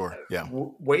 Sure, yeah.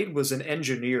 Wade was an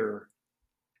engineer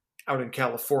out in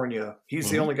California. He's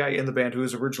the only guy in the band who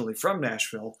is originally from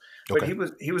Nashville. But he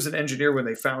was an engineer when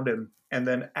they found him. And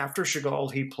then after Chagall,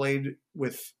 he played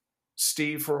with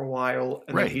Steve for a while.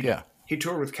 And then he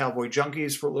toured with Cowboy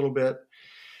Junkies for a little bit.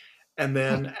 And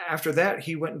then after that,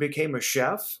 he went and became a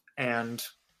chef. And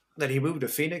then he moved to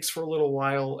Phoenix for a little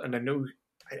while. And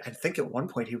I think at one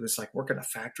point he was like working a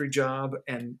factory job,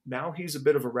 and now he's a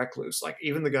bit of a recluse. Like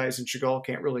even the guys in Chagall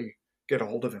can't really get a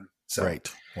hold of him. So right.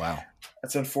 Wow.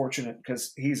 That's unfortunate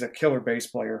because he's a killer bass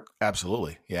player.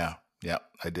 Absolutely. Yeah. Yeah.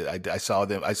 I did. I saw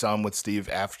him with Steve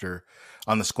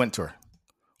on the Squint tour,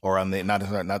 or on the, not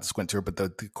the Squint tour, but the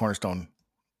Cornerstone,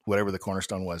 whatever the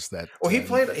Cornerstone was that. Well, he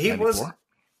played in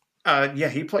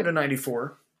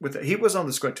 94 he was on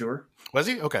the Squint tour. Was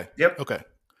he? Okay. Yep. Okay.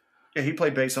 Yeah. He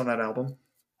played bass on that album.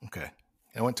 Okay.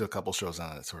 I went to a couple shows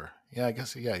on that tour. Yeah, I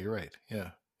guess. Yeah, you're right. Yeah.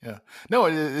 Yeah. No,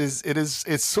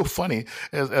 it's so funny.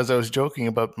 As I was joking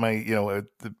about my,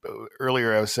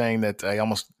 earlier I was saying that I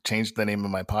almost changed the name of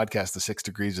my podcast to 6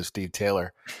 Degrees of Steve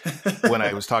Taylor when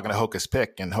I was talking to Hocus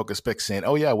Pick, and Hocus Pick saying,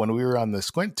 oh yeah, when we were on the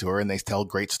Squint tour, and they tell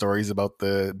great stories about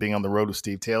being on the road with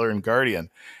Steve Taylor and Guardian.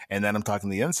 And then I'm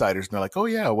talking to the insiders, and they're like, oh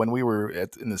yeah, when we were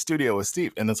in the studio with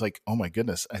Steve. And it's like, oh my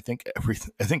goodness. I think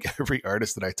every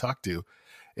artist that I talk to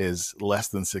is less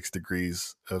than 6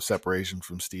 degrees of separation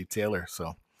from Steve Taylor.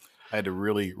 So I had to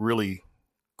really, really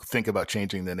think about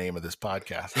changing the name of this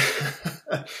podcast.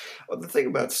 Well, the thing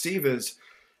about Steve is,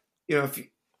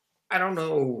 I don't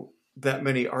know that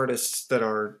many artists that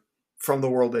are from the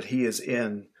world that he is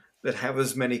in that have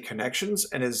as many connections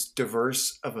and as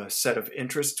diverse of a set of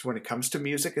interests when it comes to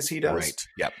music as he does. Right.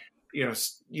 Yep.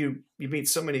 You meet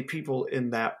so many people in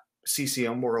that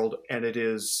CCM world, and it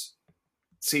is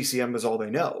CCM is all they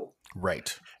know.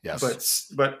 Right.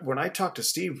 Yes. But when I talk to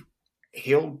Steve,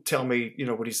 he'll tell me,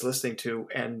 what he's listening to,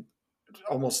 and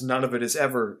almost none of it is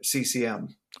ever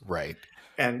CCM. Right.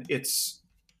 And it's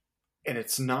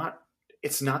not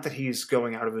that he's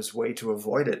going out of his way to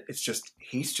avoid it. It's just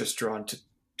he's just drawn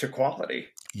to quality.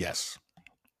 Yes.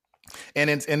 And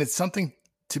it's something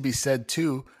to be said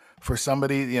too for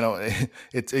somebody,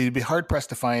 it'd be hard pressed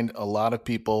to find a lot of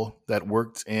people that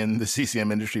worked in the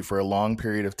CCM industry for a long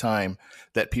period of time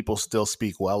that people still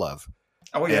speak well of.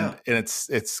 Oh yeah. And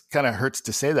it's kind of hurts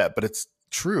to say that, but it's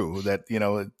true that,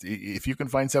 if you can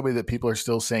find somebody that people are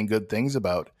still saying good things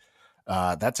about,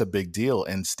 that's a big deal.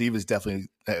 And Steve is definitely,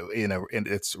 and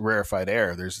it's rarefied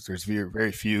air. There's very,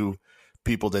 very few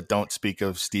people that don't speak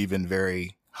of Steve in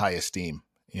very high esteem,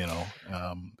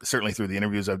 certainly through the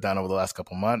interviews I've done over the last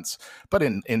couple of months, but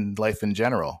in life in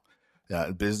general,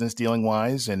 business dealing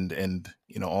wise and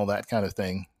all that kind of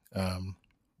thing.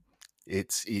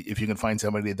 It's, if you can find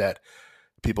somebody that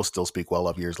people still speak well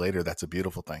of years later, that's a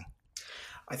beautiful thing.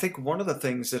 I think one of the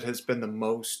things that has been the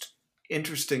most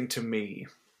interesting to me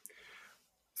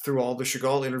through all the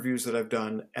Chagall interviews that I've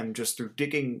done and just through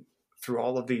digging through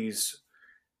all of these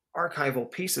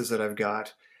archival pieces that I've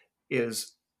got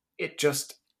is it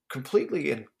just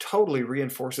completely and totally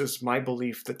reinforces my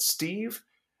belief that Steve,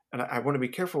 and I want to be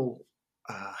careful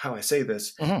how I say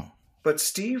this, but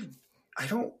Steve, I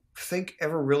don't think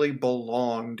ever really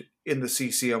belonged in the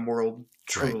CCM world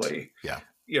truly. Right.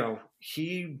 Yeah.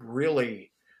 He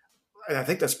really, and I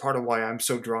think that's part of why I'm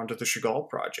so drawn to the Chagall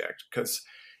project, because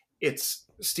it's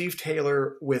Steve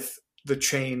Taylor with the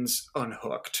chains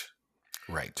unhooked.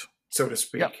 Right. So to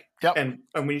speak. Yep. And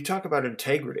when you talk about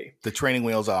integrity, the training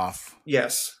wheels off.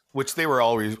 Yes. Which they were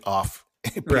always off,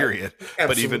 period. Right.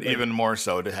 But even more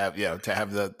so to have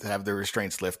the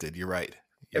restraints lifted. You're right.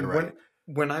 You're right.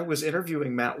 When I was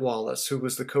interviewing Matt Wallace, who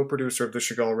was the co-producer of the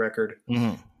Chagall record,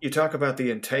 you talk about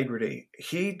the integrity.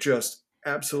 He just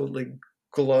absolutely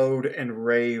glowed and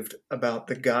raved about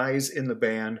the guys in the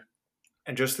band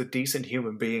and just the decent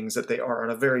human beings that they are on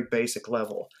a very basic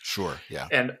level. Sure. Yeah.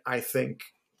 And I think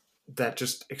that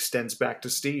just extends back to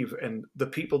Steve and the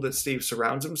people that Steve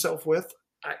surrounds himself with.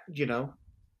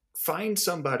 Find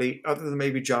somebody other than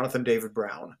maybe Jonathan David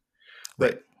Brown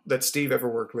that Steve ever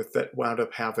worked with that wound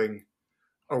up having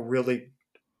a really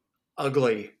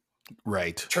ugly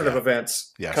turn of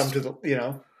events come to the,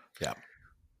 Yeah.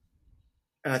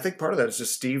 And I think part of that is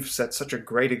just Steve set such a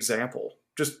great example,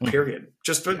 just period,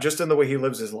 just in the way he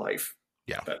lives his life.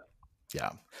 Yeah.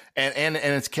 Yeah. And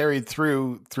it's carried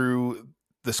through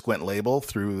the Squint label,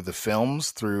 through the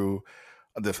films, through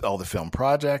all the film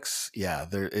projects. Yeah,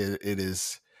 it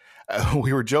is.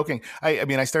 We were joking.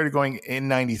 I started going in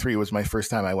 '93 was my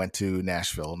first time I went to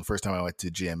Nashville and the first time I went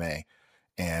to GMA.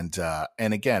 And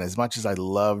again, as much as I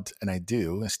loved, and I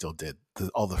still did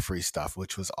all the free stuff,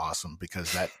 which was awesome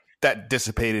because that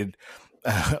dissipated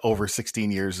over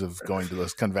 16 years of going to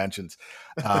those conventions.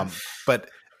 But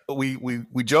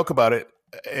we joke about it.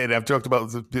 And I've joked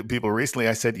about the people recently.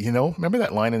 I said, remember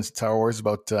that line in Star Wars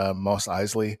about Mos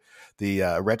Eisley,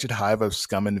 the wretched hive of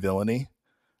scum and villainy?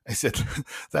 I said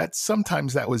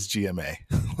sometimes that was GMA,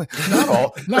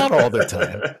 not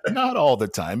all the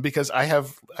time, because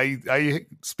I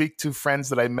speak to friends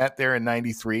that I met there in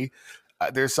 '93.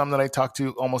 There's some that I talk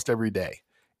to almost every day,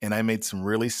 and I made some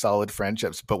really solid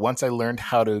friendships. But once I learned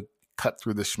how to cut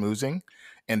through the schmoozing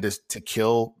and to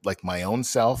kill like my own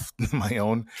self, my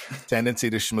own tendency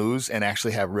to schmooze and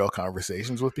actually have real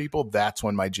conversations with people, that's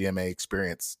when my GMA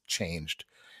experience changed.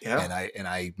 Yeah. And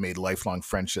I made lifelong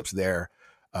friendships there,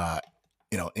 and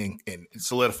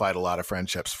solidified a lot of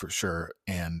friendships for sure.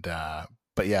 And,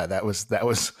 but yeah, that's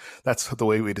the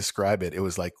way we describe it. It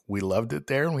was like, we loved it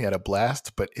there and we had a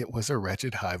blast, but it was a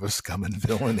wretched hive of scum and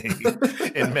villainy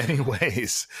in many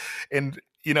ways. And,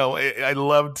 I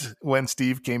loved when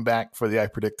Steve came back for the I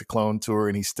Predict a Clone tour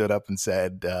and he stood up and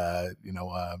said,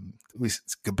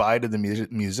 goodbye to the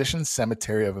musicians'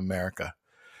 cemetery of America.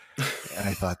 And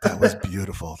I thought that was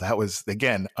beautiful. That was,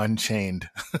 again, unchained.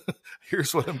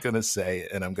 Here's what I'm going to say,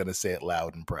 and I'm going to say it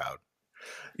loud and proud.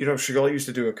 Chagall used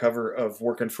to do a cover of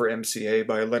Working for MCA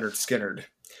by Leonard Skinner.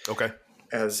 Okay.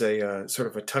 As a sort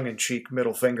of a tongue-in-cheek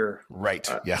middle finger. Right,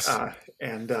 yes.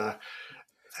 And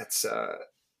that's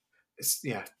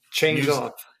change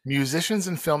off. Musicians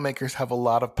and filmmakers have a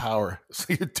lot of power,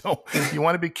 so you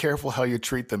want to be careful how you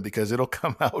treat them because it'll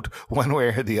come out one way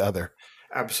or the other.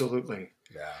 Absolutely.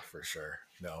 Yeah, for sure.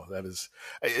 No, that is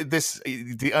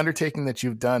the undertaking that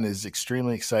you've done is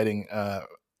extremely exciting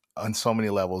on so many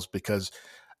levels because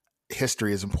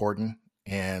history is important,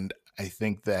 and I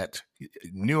think that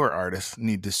newer artists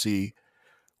need to see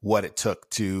what it took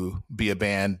to be a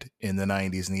band in the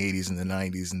 90s and the 80s and the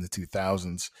 90s and the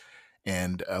 2000s.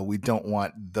 And we don't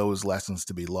want those lessons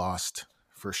to be lost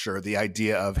for sure. The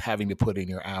idea of having to put in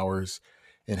your hours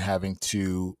and having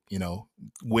to,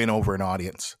 win over an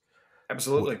audience.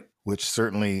 Absolutely. Which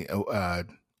certainly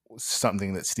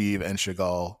something that Steve and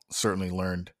Chagall certainly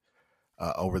learned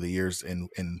over the years in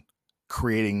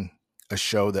creating a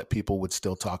show that people would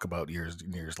still talk about years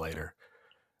and years later.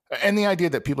 And the idea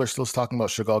that people are still talking about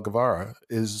Chagall Guevara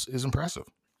is impressive.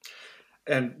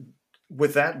 And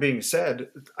with that being said,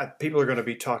 people are going to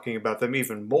be talking about them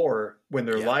even more when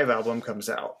their live album comes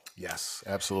out. Yes,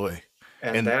 absolutely.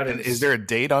 And is there a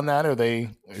date on that?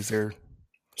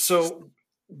 So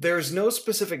there's no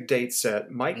specific date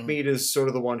set. Mike Mead is sort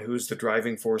of the one who's the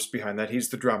driving force behind that. He's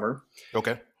the drummer.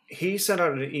 Okay. He sent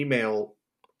out an email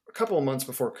a couple of months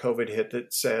before COVID hit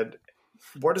that said,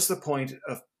 what is the point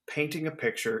of painting a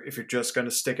picture if you're just going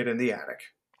to stick it in the attic?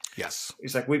 Yes.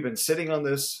 He's like, we've been sitting on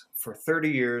this for 30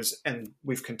 years and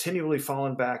we've continually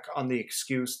fallen back on the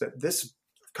excuse that this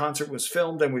concert was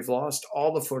filmed and we've lost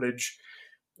all the footage.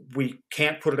 We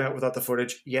can't put it out without the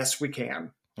footage. Yes, we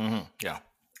can. Mm-hmm. Yeah.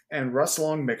 And Russ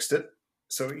Long mixed it.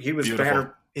 So he was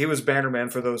Bannerman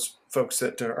for those folks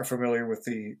that are familiar with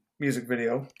the music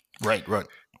video. Right.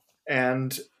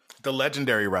 And the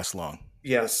legendary Russ Long.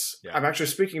 Yes. Yeah. I'm actually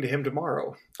speaking to him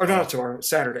tomorrow. Or not tomorrow,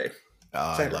 Saturday.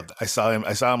 I loved it. I saw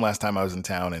him last time I was in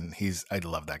town, and I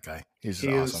love that guy. He's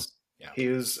awesome. He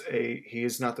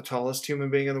is not the tallest human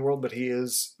being in the world, but he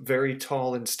is very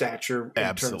tall in stature.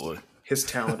 Absolutely. His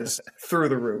talent is through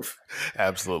the roof.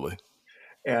 Absolutely.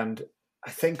 And I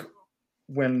think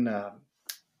when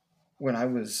I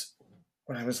was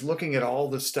looking at all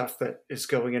the stuff that is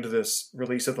going into this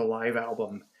release of the live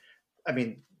album, I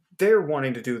mean, they're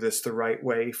wanting to do this the right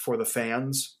way for the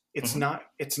fans. It's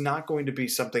not going to be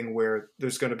something where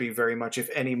there's going to be very much, if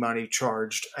any, money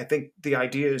charged. I think the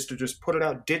idea is to just put it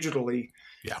out digitally,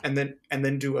 and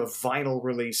then do a vinyl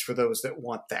release for those that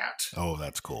want that. Oh,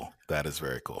 that's cool. That is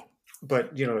very cool.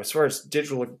 But as far as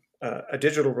a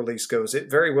digital release goes, it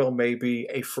very well may be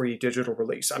a free digital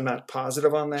release. I'm not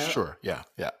positive on that. Sure, yeah.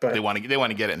 But they want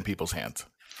to get it in people's hands.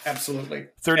 Absolutely.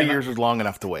 30 years is long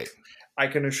enough to wait. I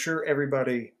can assure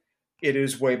everybody, it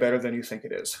is way better than you think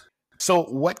it is. So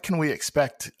what can we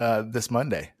expect this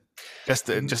Monday? Just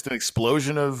an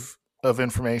explosion of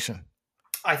information.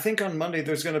 I think on Monday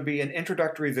there's going to be an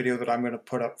introductory video that I'm going to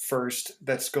put up first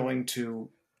that's going to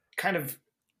kind of,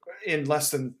 in less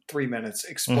than 3 minutes,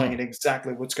 explain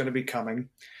exactly what's going to be coming.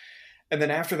 And then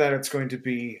after that, it's going to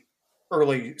be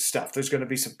early stuff. There's going to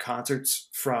be some concerts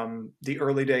from the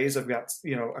early days. I've got,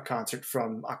 a concert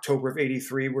from October of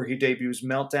 '83 where he debuts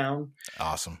Meltdown.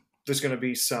 Awesome. There's going to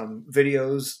be some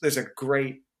videos. There's a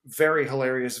great, very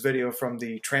hilarious video from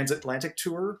the Transatlantic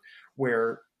tour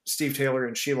where Steve Taylor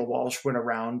and Sheila Walsh went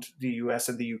around the US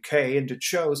and the UK and did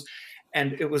shows.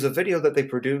 And it was a video that they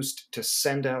produced to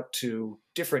send out to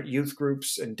different youth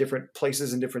groups and different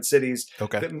places in different cities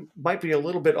that might be a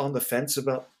little bit on the fence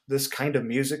about this kind of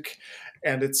music.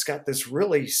 And it's got this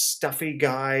really stuffy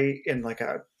guy in like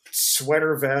a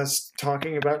sweater vest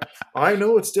talking about, I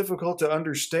know it's difficult to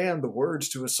understand the words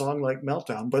to a song like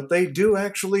Meltdown, but they do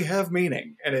actually have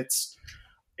meaning. And it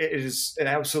is an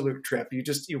absolute trip.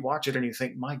 You watch it and you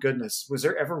think, my goodness, was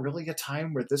there ever really a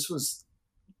time where this was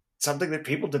something that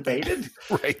people debated?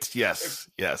 Right. Yes.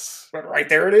 But right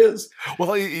there it is.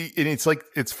 Well, and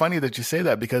it's funny that you say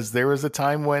that because there was a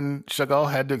time when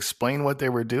Chagall had to explain what they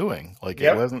were doing. Like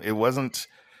it wasn't,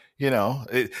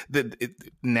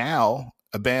 now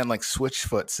a band like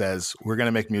Switchfoot says, we're going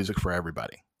to make music for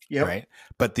everybody. Yep. Right.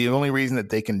 But the only reason that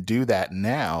they can do that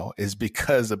now is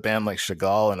because a band like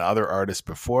Chagall and other artists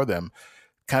before them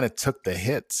kind of took the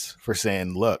hits for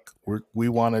saying, look, we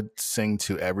want to sing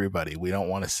to everybody. We don't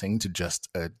want to sing to just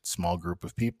a small group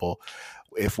of people.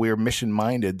 If we're mission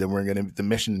minded, then the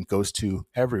mission goes to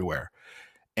everywhere.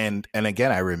 And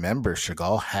again, I remember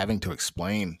Chagall having to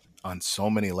explain on so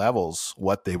many levels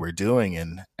what they were doing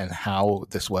and how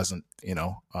this wasn't,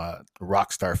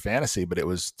 rock star fantasy, but it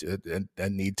was a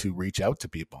need to reach out to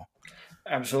people.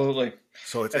 Absolutely.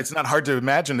 So it's not hard to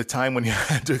imagine a time when you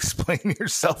had to explain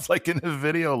yourself like in a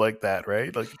video like that,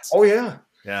 right? Like, oh yeah.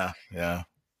 Yeah.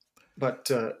 But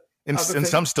And Other thing-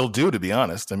 some still do, to be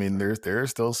honest. I mean, there are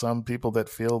still some people that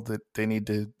feel that they need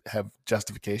to have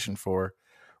justification for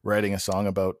writing a song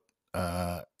about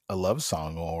a love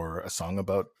song or a song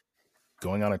about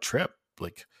going on a trip.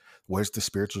 Like, where's the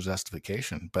spiritual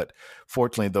justification? But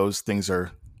fortunately, those things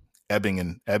are ebbing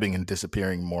and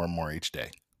disappearing more and more each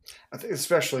day. I think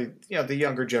especially, the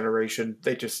younger generation,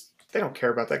 they don't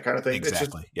care about that kind of thing.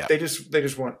 Exactly. It's just, they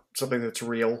just want something that's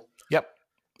real. Yep.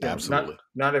 You know, Absolutely.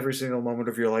 Not every single moment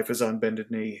of your life is on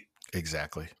bended knee.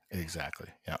 Exactly.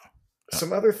 Yeah.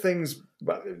 Some other things,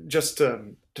 just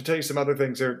to tell you some other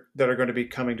things that are going to be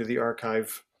coming to the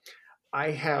archive.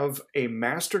 I have a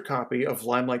master copy of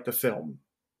Limelight the film,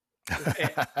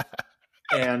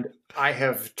 and I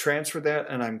have transferred that,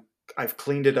 and I've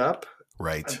cleaned it up.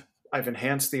 Right. I've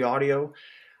enhanced the audio.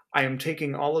 I am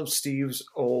taking all of Steve's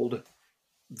old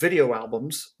video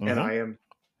albums, and I am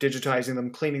digitizing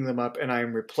them, cleaning them up, and I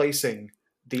am replacing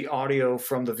the audio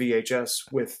from the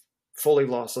VHS with fully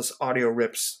lossless audio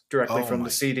rips directly from the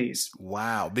CDs.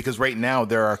 Wow. Because right now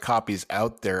there are copies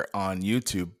out there on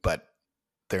YouTube, but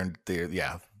they're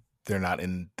not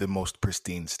in the most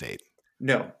pristine state.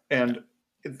 No. And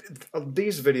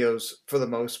these videos, for the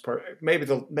most part, maybe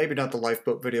not the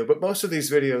Lifeboat video, but most of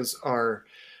these videos are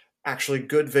actually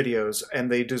good videos,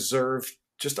 and they deserve,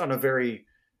 just on a very,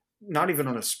 not even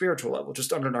on a spiritual level,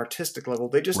 just on an artistic level,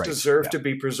 they just deserve to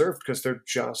be preserved because they're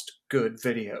just good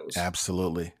videos.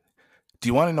 Absolutely. Do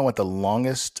you want to know what the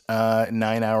longest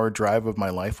 9-hour drive of my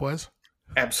life was?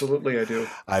 Absolutely, I do.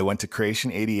 I went to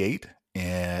Creation 88,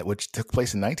 which took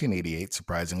place in 1988,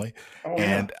 surprisingly.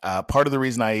 And part of the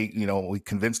reason we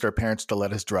convinced our parents to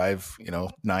let us drive,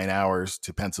 9 hours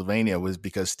to Pennsylvania was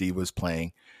because Steve was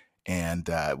playing. And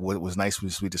what was nice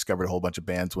was we discovered a whole bunch of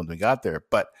bands when we got there.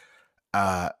 But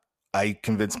I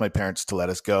convinced my parents to let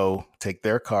us go, take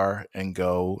their car and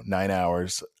go 9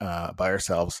 hours by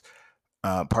ourselves,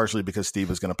 partially because Steve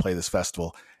was going to play this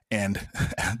festival. And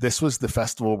this was the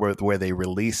festival where they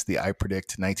released the I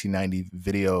Predict 1990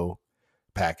 video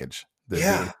package,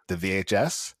 the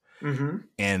VHS. Mm-hmm.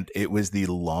 And it was the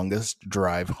longest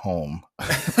drive home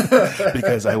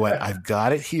because I went, I've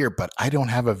got it here, but I don't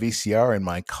have a VCR in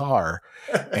my car.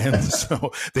 And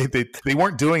so they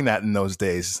weren't doing that in those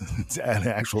days, an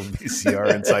actual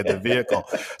VCR inside the vehicle.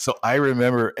 So I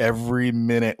remember every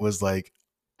minute was like,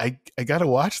 I got to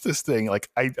watch this thing. Like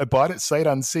I bought it sight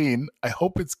unseen. I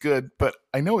hope it's good, but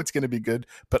I know it's going to be good,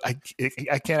 but I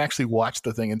can't actually watch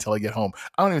the thing until I get home.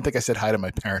 I don't even think I said hi to my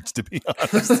parents, to be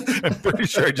honest. I'm pretty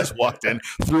sure I just walked in,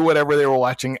 threw whatever they were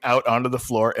watching out onto the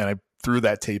floor, and I threw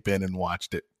that tape in and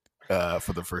watched it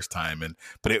for the first time.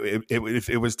 But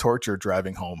it was torture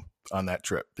driving home on that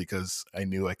trip because I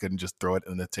knew I couldn't just throw it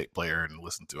in the tape player and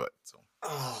listen to it. So.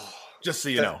 Just so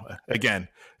you know, again,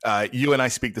 you and I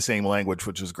speak the same language,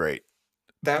 which is great.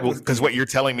 Because what you're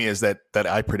telling me is that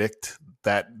I predict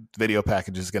that video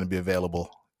package is going to be available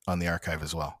on the archive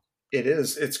as well. It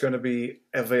is. It's going to be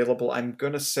available. I'm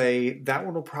going to say that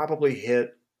one will probably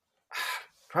hit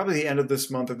the end of this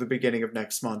month or the beginning of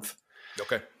next month.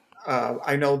 Okay.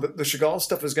 I know that the Chagall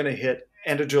stuff is going to hit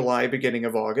end of July, beginning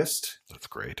of August. That's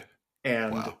great.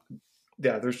 And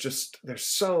yeah, there's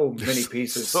so many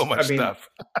pieces. So much stuff.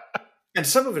 And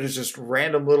some of it is just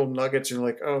random little nuggets. And you're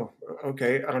like, oh,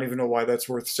 okay. I don't even know why that's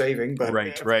worth saving. But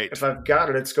right. If I've got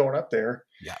it, it's going up there.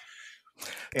 Yeah.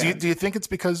 Do you think it's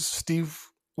because Steve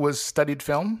studied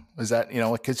film? Is that,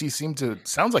 because he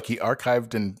sounds like he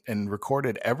archived and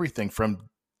recorded everything from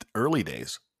early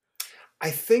days.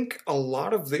 I think a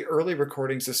lot of the early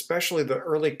recordings, especially the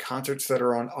early concerts that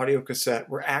are on audio cassette,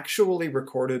 were actually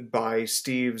recorded by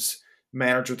Steve's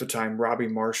manager at the time, Robbie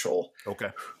Marshall.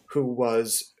 Okay. Who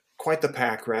was quite the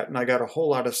pack rat, and I got a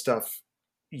whole lot of stuff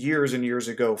years and years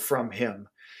ago from him.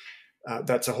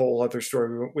 That's a whole other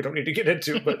story we don't need to get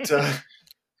into, but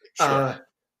sure.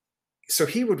 So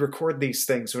he would record these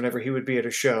things whenever he would be at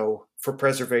a show for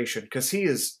preservation, because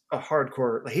he's a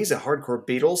hardcore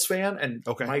Beatles fan, and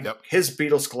his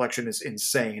Beatles collection is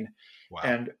insane. Wow.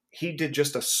 And he did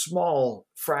just a small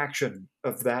fraction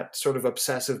of that sort of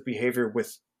obsessive behavior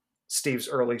with Steve's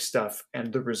early stuff,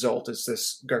 and the result is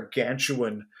this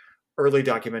gargantuan early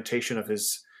documentation of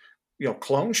his,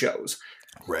 clone shows.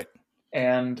 Right.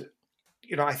 And,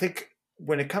 I think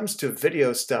when it comes to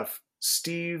video stuff,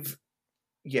 Steve,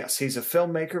 yes, he's a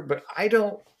filmmaker, but I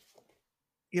don't,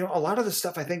 a lot of the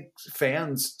stuff I think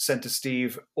fans sent to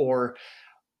Steve, or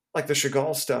like the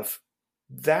Chagall stuff,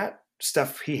 that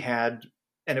stuff he had,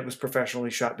 and it was professionally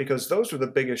shot because those were the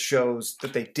biggest shows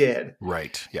that they did.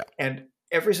 Right. Yeah. And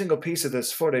every single piece of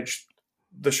this footage,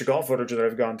 the Chagall footage that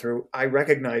I've gone through, I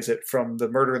recognize it from the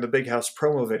Murder in the Big House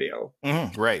promo video.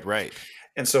 Mm-hmm. Right.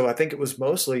 And so I think it was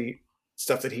mostly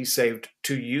stuff that he saved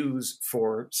to use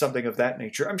for something of that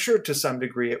nature. I'm sure to some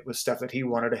degree it was stuff that he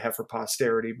wanted to have for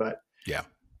posterity, but Yeah.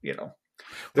 you know,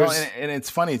 Well, and it's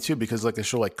funny too, because like a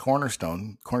show like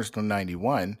Cornerstone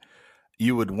 91,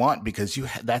 you would want, because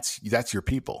that's your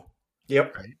people.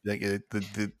 Yep. Right? Like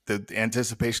the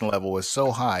anticipation level was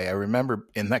so high. I remember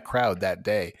in that crowd that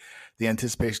day, the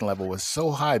anticipation level was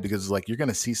so high because like you're going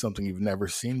to see something you've never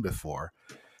seen before.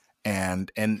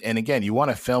 And again, you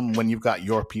want to film when you've got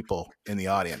your people in the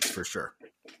audience for sure.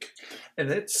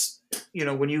 And it's,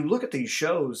 when you look at these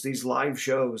shows, these live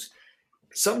shows,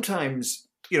 sometimes,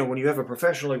 when you have a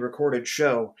professionally recorded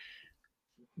show,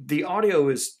 the audio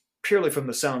is purely from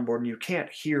the soundboard and you can't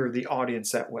hear the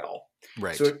audience that well.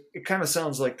 Right. So it kind of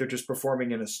sounds like they're just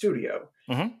performing in a studio.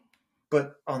 Mm-hmm.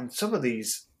 But on some of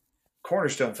these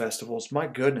Cornerstone festivals, my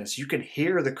goodness, you can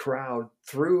hear the crowd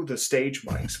through the stage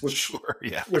mics, which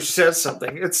which says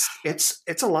something.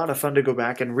 It's a lot of fun to go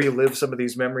back and relive some of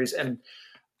these memories, and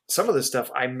some of this stuff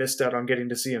I missed out on getting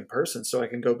to see in person, so I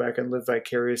can go back and live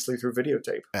vicariously through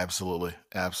videotape. Absolutely,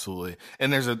 absolutely.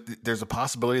 And there's a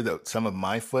possibility that some of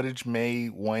my footage may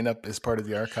wind up as part of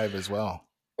the archive as well.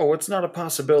 Oh, it's not a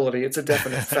possibility; it's a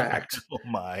definite fact. Oh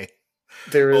my!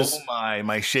 There is. Oh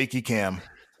my shaky cam.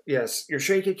 Yes, your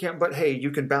shaky cam, but hey, you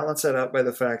can balance that out by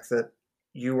the fact that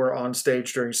you were on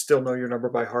stage during Still Know Your Number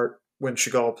by Heart when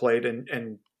Chagall played,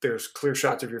 and there's clear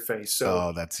shots of your face.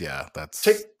 So that's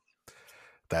it's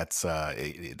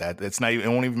not even, it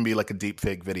won't even be like a deep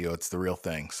fake video. It's the real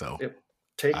thing. So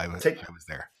I was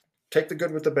there. Take the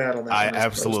good with the bad on that.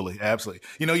 Absolutely.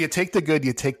 You take the good,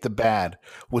 you take the bad,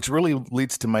 which really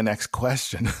leads to my next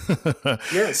question.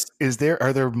 Yes.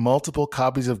 Are there multiple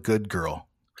copies of Good Girl?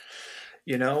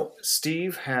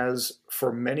 Steve has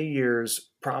for many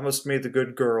years promised me the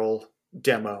Good Girl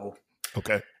demo.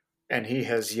 Okay. And he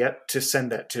has yet to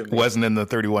send that to me. It wasn't in the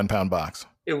 31-pound box.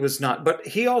 It was not, but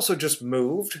he also just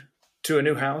moved to a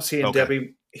new house. He and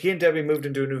Debbie moved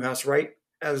into a new house right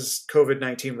as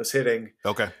COVID-19 was hitting.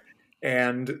 Okay.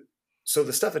 And so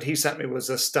the stuff that he sent me was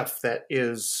the stuff that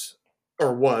was,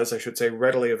 I should say,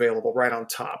 readily available right on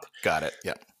top. Got it.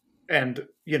 Yeah. And,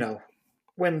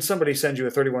 when somebody sends you a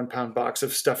 31-pound box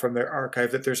of stuff from their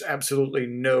archive that there's absolutely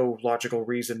no logical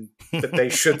reason that they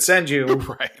should send you,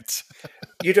 right?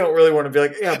 You don't really want to be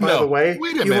like, yeah, by the way,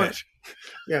 wait a minute.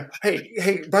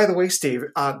 Hey, by the way, Steve,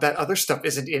 that other stuff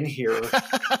isn't in here.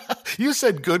 You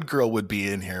said Good Girl would be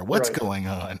in here. What's going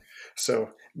on?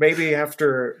 So maybe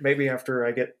after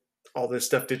I get all this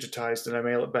stuff digitized and I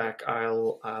mail it back,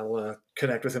 I'll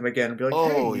connect with him again and be like,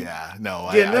 oh hey, yeah,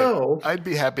 no, I'd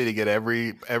be happy to get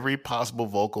every possible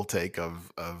vocal take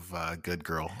of Good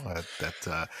Girl.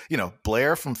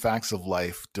 Blair from Facts of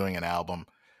Life doing an album.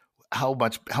 How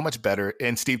much better,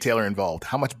 and Steve Taylor involved.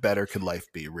 How much better could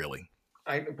life be, really?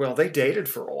 They dated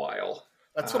for a while.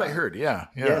 That's what I heard. Yeah.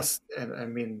 Yes, and I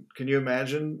mean, can you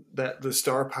imagine that the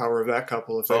star power of that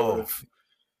couple if they would have?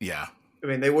 Yeah. I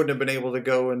mean, they wouldn't have been able to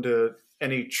go into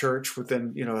any church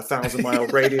within, 1,000-mile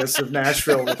radius of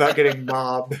Nashville without getting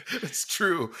mobbed. It's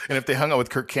true. And if they hung out with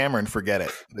Kirk Cameron, forget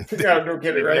it. No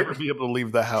kidding, right? Never be able to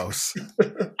leave the house.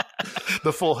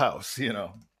 The full house,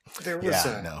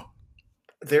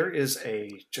 There is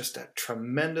just a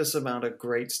tremendous amount of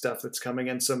great stuff that's coming,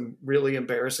 and some really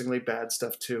embarrassingly bad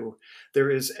stuff too.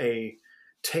 There is a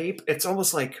tape. It's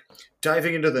almost like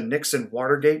diving into the Nixon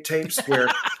Watergate tapes where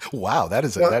wow, that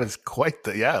is quite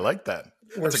I like that.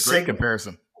 That's a great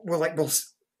comparison. Well,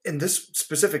 in this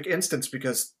specific instance,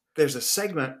 because there's a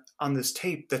segment on this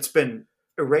tape that's been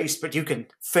erased, but you can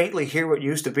faintly hear what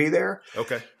used to be there.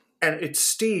 Okay. And it's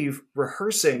Steve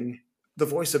rehearsing the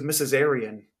voice of Mrs.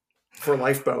 Arian for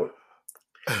Lifeboat.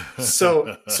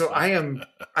 So I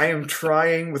am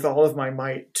trying with all of my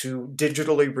might to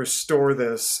digitally restore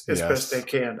this as best I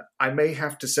can. I may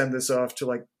have to send this off to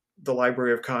like the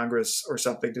Library of Congress or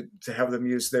something to have them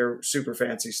use their super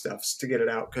fancy stuffs to get it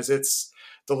out, because it's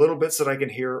the little bits that I can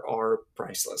hear are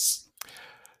priceless.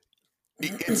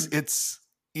 It's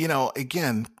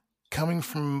again, coming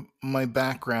from my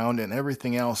background and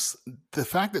everything else, the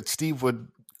fact that Steve would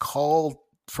call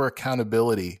for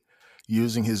accountability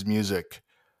using his music.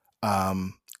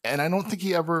 And I don't think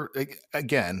he ever,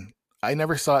 again, I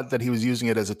never saw that he was using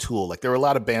it as a tool. Like there were a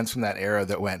lot of bands from that era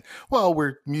that went, well,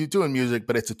 we're doing music,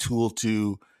 but it's a tool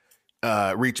to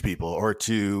reach people or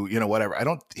to, whatever.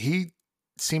 He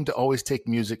seemed to always take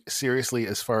music seriously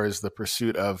as far as the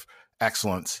pursuit of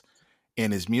excellence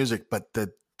in his music. But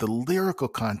the lyrical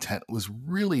content was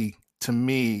really, to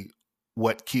me,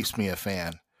 what keeps me a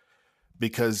fan,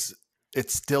 because it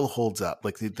still holds up.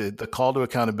 Like the call to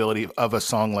accountability of a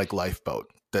song like Lifeboat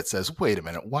that says, wait a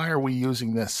minute, why are we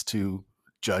using this to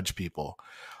judge people,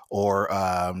 or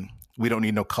we don't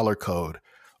need no color code,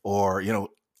 or,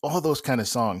 all those kind of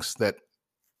songs that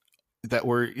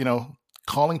were,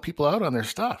 calling people out on their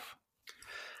stuff.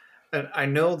 And I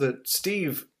know that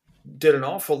Steve did an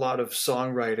awful lot of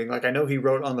songwriting. Like, I know he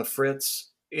wrote on the Fritz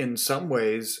in some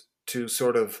ways to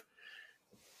sort of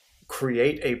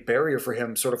create a barrier for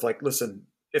him, sort of like, listen,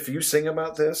 if you sing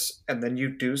about this and then you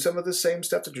do some of the same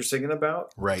stuff that you're singing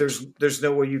about, right, there's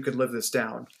no way you could live this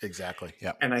down. Exactly.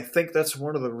 Yeah. And I think that's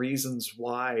one of the reasons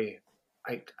why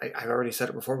I've already said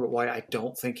it before, but why I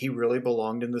don't think he really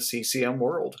belonged in the CCM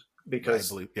world,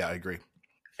 because I agree.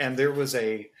 And there was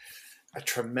a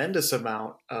tremendous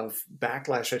amount of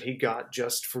backlash that he got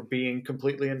just for being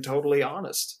completely and totally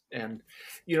honest. And,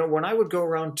 when I would go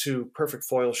around to Perfect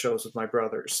Foil shows with my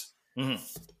brothers,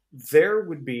 there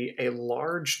would be a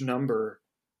large number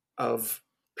of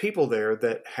people there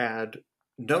that had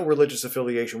no religious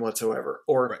affiliation whatsoever,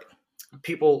 or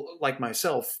people like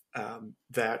myself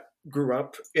that grew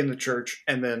up in the church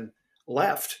and then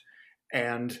left,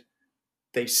 and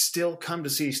they still come to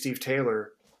see Steve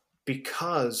Taylor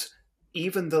because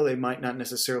even though they might not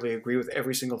necessarily agree with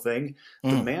every single thing,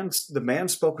 the man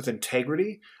spoke with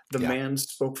integrity. The man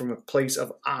spoke from a place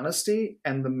of honesty,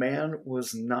 and the man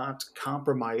was not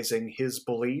compromising his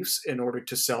beliefs in order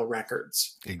to sell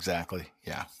records. Exactly.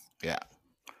 Yeah. Yeah.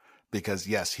 Because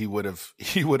yes, he would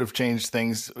have changed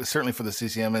things, certainly for the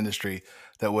CCM industry,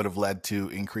 that would have led to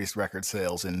increased record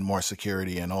sales and more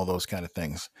security and all those kind of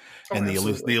things. And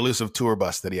the elusive tour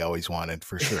bus that he always wanted,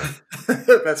 for sure.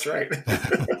 That's right.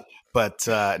 But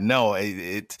no,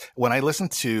 when I listen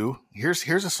to, here's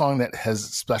a song that has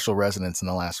special resonance in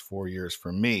the last 4 years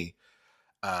for me.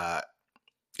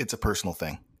 It's a personal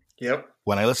thing. Yep.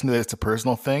 When I listen to it, it's a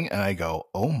personal thing, and I go,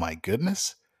 oh my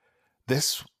goodness,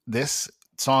 this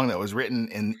song that was written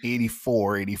in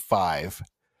 84, 85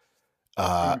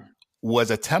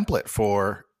 was a template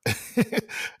for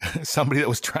somebody that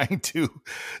was trying to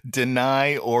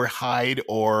deny or hide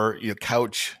or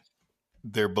couch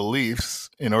their beliefs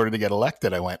in order to get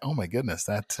elected. I went, oh my goodness,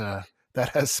 that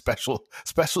has special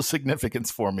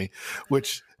significance for me,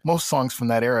 which most songs from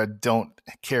that era don't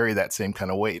carry that same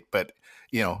kind of weight. But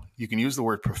you can use the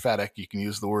word prophetic, you can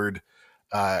use the word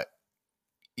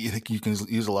you can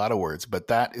use a lot of words, but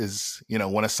that is,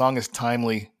 when a song is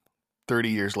timely 30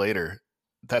 years later,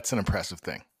 that's an impressive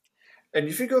thing. And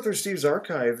if you go through Steve's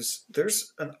archives,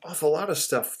 there's an awful lot of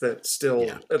stuff that still,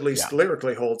 at least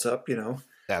lyrically, holds up.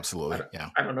 Absolutely.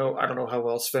 I don't know how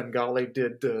well Svengali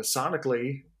did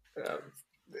sonically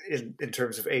in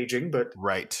terms of aging, but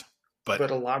right. But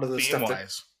a lot of the stuff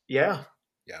that, yeah.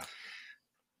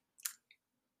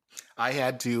 I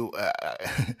had to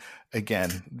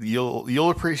again. You'll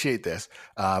appreciate this.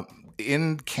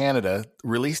 In Canada,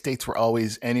 release dates were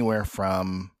always anywhere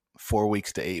from 4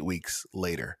 weeks to 8 weeks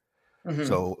later. Mm-hmm.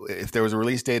 So if there was a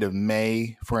release date of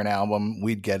May for an album,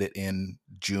 we'd get it in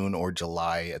June or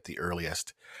July at the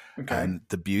earliest. Okay. And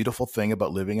the beautiful thing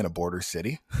about living in a border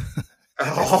city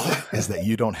is that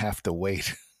you don't have to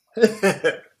wait.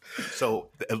 So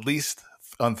at least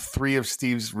on 3 of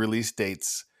Steve's release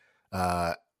dates,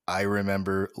 I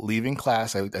remember leaving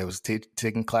class. I was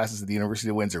taking classes at the University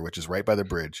of Windsor, which is right by the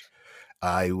bridge.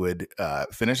 I would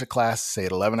finish a class, say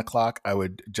at 11 o'clock. I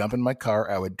would jump in my car.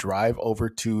 I would drive over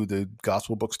to the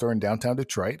Gospel Bookstore in downtown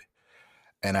Detroit,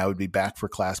 and I would be back for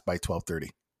class by 12:30.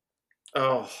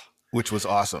 Oh, which was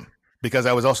awesome because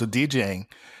I was also DJing,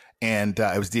 and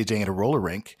I was DJing at a roller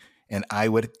rink, and I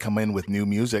would come in with new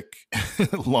music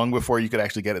long before you could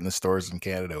actually get it in the stores in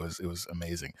Canada. It was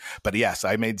amazing. But yes,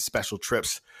 I made special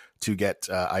trips to get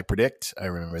I Predict. I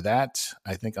remember that.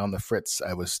 I think on the Fritz,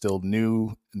 I was still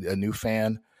a new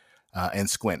fan, and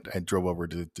Squint. I drove over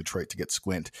to Detroit to get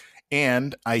Squint.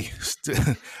 And I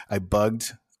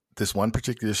bugged this one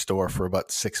particular store for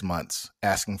about 6 months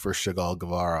asking for Chagall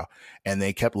Guevara. And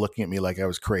they kept looking at me like I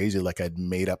was crazy, like I'd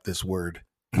made up this word.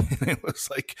 It was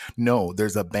like, no,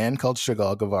 there's a band called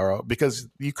Chagall Guevara, because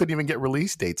you couldn't even get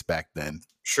release dates back then.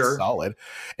 Sure. Solid.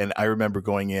 And I remember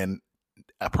going in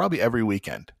probably every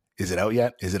weekend. Is it out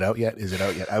yet? Is it out yet? Is it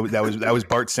out yet? That was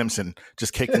Bart Simpson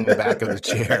just kicking the back of the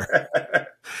chair.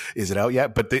 Is it out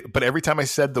yet? But every time I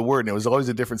said the word, and it was always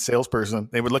a different salesperson,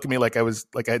 they would look at me like I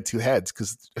had two heads,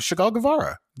 because Chagall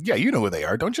Guevara. Yeah, you know who they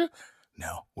are, don't you?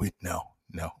 No,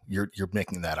 you're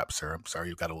making that up, sir. I'm sorry,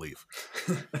 you've got to leave.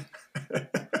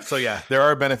 So yeah, there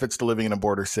are benefits to living in a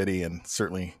border city, and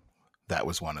certainly that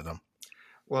was one of them.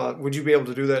 Well, would you be able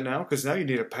to do that now? Because now you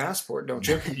need a passport, don't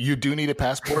you? You do need a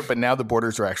passport, but now the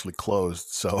borders are actually closed.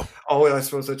 So, I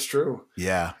suppose that's true.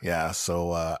 Yeah.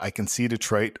 So I can see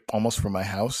Detroit almost from my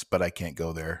house, but I can't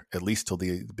go there at least till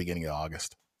the beginning of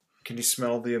August. Can you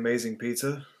smell the amazing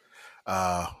pizza?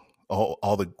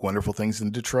 All the wonderful things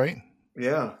in Detroit.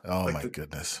 Yeah. Oh like my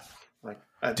goodness. Like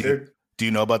Do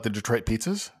you know about the Detroit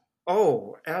pizzas?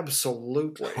 Oh,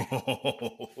 absolutely.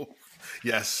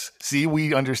 Yes. See,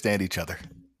 we understand each other.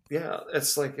 Yeah,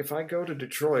 it's like if I go to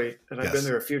Detroit, and I've been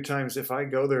there a few times, if I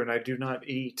go there and I do not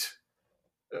eat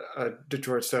a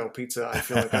Detroit style pizza, I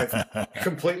feel like I've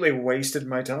completely wasted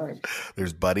my time.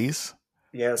 There's Buddy's.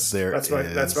 Yes, that's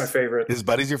my favorite. Is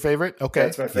Buddy's your favorite? Okay,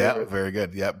 that's my favorite. Yeah, very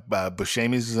good. Yeah,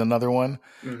 Buscemi's is another one.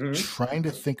 Mm-hmm. Trying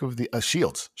to think of the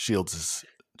Shields. Shields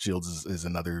is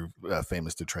another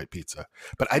famous Detroit pizza.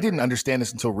 But I didn't understand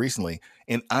this until recently,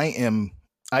 and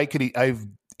I've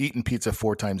eaten pizza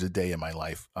 4 times a day in my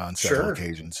life on several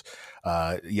occasions.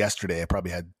 Yesterday, I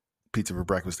probably had pizza for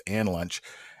breakfast and lunch,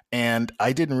 and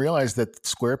I didn't realize that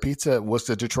square pizza was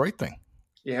a Detroit thing.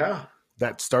 Yeah.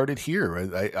 That started here.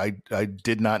 I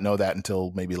did not know that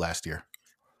until maybe last year.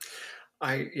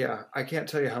 I can't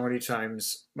tell you how many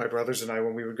times my brothers and I,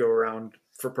 when we would go around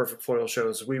for Perfect Foil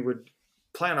shows, we would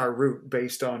plan our route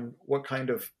based on what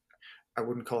kind of, I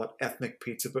wouldn't call it ethnic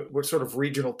pizza, but what sort of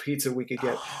regional pizza we could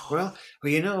get. Well,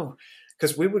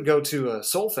 because we would go to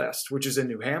Soulfest, which is in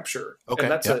New Hampshire. Okay.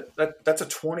 And that's a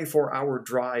 24-hour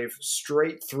drive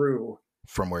straight through.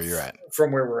 From where you're at.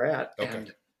 From where we're at. Okay.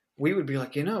 And we would be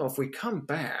like, if we come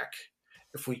back,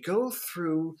 if we go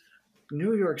through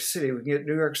New York City, we can get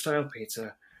New York style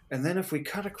pizza. And then if we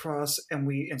cut across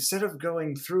and instead of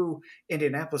going through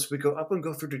Indianapolis, we go up and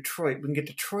go through Detroit, we can get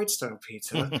Detroit style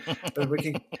pizza. And we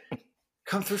can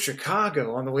come through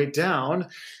Chicago on the way down.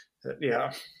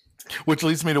 Yeah. Which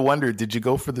leads me to wonder, did you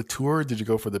go for the tour or did you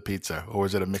go for the pizza? Or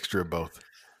was it a mixture of both?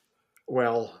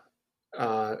 Well,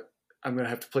 I'm going to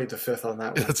have to plead the fifth on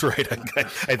that one. That's right.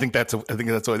 I think that's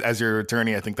as your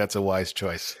attorney, I think that's a wise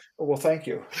choice. Well, thank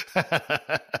you.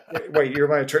 Wait, you're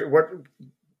my attorney.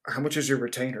 How much is your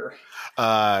retainer?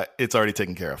 It's already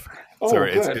taken care of.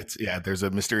 Good. There's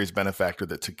a mysterious benefactor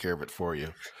that took care of it for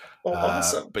you. Oh,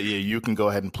 awesome. But yeah, you can go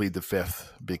ahead and plead the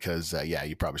fifth because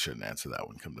you probably shouldn't answer that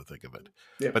one, come to think of it.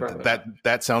 Yeah, but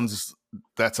that sounds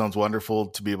wonderful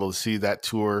to be able to see that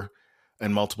tour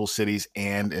in multiple cities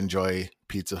and enjoy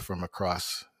pizza from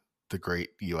across the great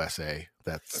USA.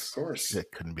 Of course.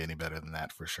 It couldn't be any better than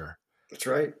that for sure. That's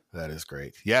right. That is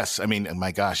great. Yes. I mean,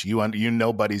 my gosh, you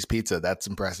know Buddy's Pizza. That's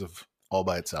impressive all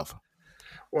by itself.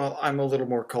 Well, I'm a little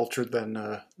more cultured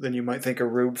than you might think a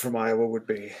Rube from Iowa would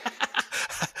be.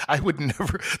 I would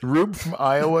never. Rube from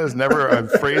Iowa is never a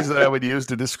phrase that I would use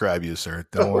to describe you, sir.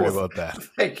 Don't worry about that.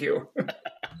 Thank you.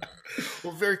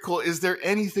 Well, very cool. Is there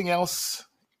anything else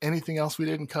we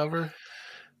didn't cover?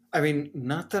 I mean,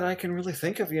 not that I can really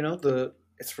think of.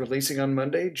 It's releasing on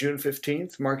Monday, June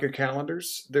 15th. Mark your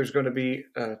calendars. There's going to be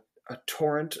a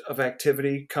torrent of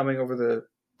activity coming over the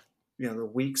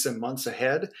weeks and months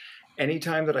ahead.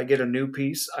 Anytime that I get a new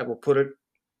piece, I will put it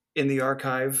in the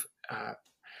archive.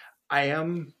 I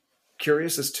am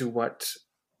curious as to what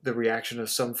the reaction of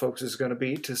some folks is going to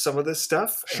be to some of this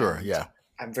stuff. Sure, and yeah.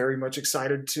 I'm very much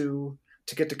excited to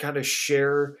get to kind of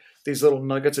share these little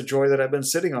nuggets of joy that I've been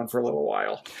sitting on for a little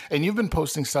while. And you've been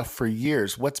posting stuff for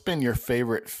years. What's been your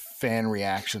favorite fan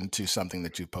reaction to something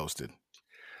that you've posted?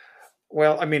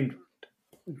 Well, I mean,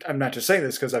 I'm not just saying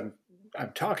this because I'm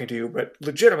talking to you, but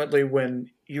legitimately when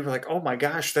you were like, oh my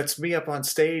gosh, that's me up on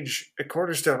stage at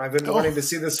Quarterstone. I've been wanting to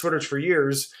see this footage for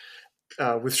years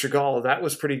with Chagall. That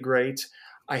was pretty great.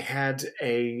 I had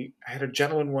a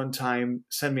gentleman one time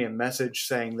send me a message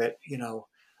saying that,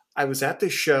 I was at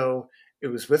this show. It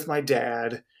was with my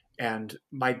dad, and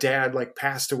my dad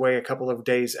passed away a couple of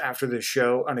days after the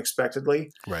show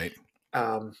unexpectedly. Right.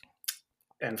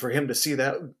 And for him to see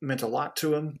that meant a lot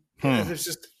to him. And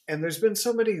there's been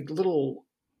so many little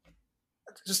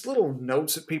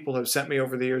notes that people have sent me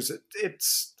over the years.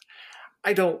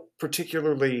 I don't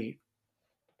particularly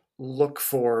look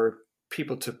for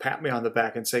people to pat me on the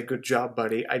back and say, good job,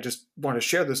 buddy. I just want to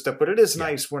share this stuff. But it is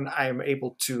nice when I am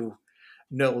able to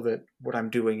know that what I'm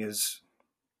doing is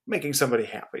making somebody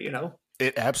happy,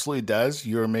 It absolutely does.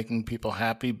 You're making people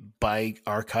happy by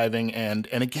archiving and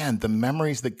again, the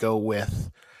memories that go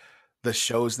with the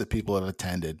shows that people have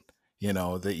attended,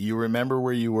 that you remember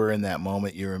where you were in that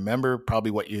moment. You remember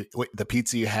probably the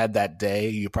pizza you had that day.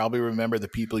 You probably remember the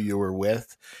people you were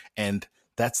with. And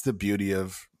that's the beauty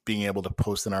of being able to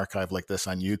post an archive like this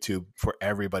on YouTube for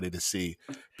everybody to see,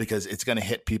 because it's going to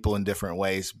hit people in different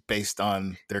ways based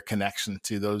on their connection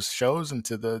to those shows and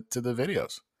to the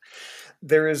videos.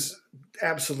 There is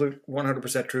absolute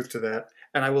 100% truth to that.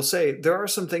 And I will say there are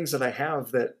some things that I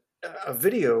have that a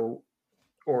video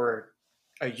or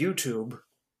a YouTube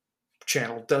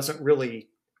channel doesn't really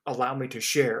allow me to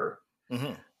share.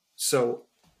 Mm-hmm. So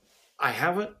I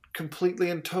haven't completely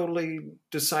and totally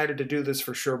decided to do this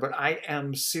for sure, but I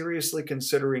am seriously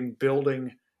considering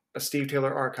building a Steve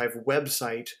Taylor Archive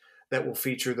website that will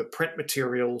feature the print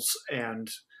materials and,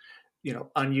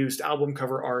 unused album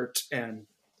cover art and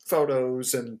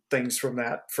photos and things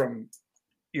from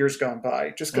years gone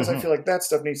by, just because I feel like that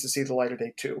stuff needs to see the light of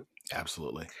day too.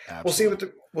 Absolutely. We'll see what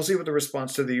the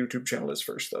response to the YouTube channel is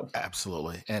first, though.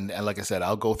 Absolutely. And like I said,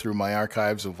 I'll go through my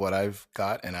archives of what I've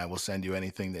got, and I will send you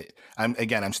anything that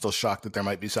I'm still shocked that there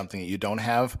might be something that you don't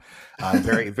have. I'm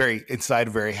very inside,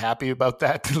 very happy about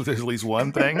that. There's at least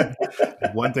one thing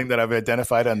that I've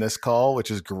identified on this call,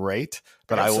 which is great,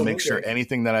 but Absolutely. I will make sure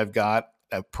anything that I've got,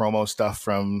 promo stuff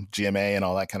from GMA and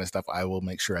all that kind of stuff, I will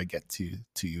make sure I get to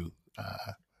you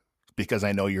because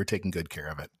I know you're taking good care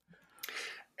of it.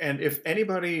 And if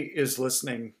anybody is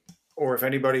listening, or if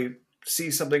anybody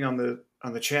sees something on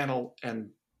the channel and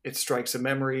it strikes a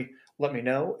memory, let me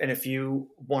know. And if you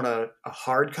want a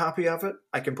hard copy of it,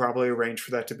 I can probably arrange for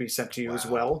that to be sent to you as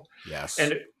well. Yes.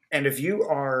 And if you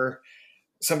are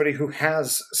somebody who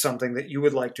has something that you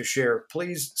would like to share,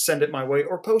 please send it my way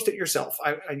or post it yourself.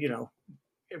 I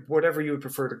whatever you would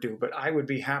prefer to do. But I would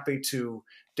be happy to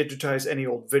digitize any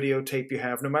old videotape you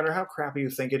have, no matter how crappy you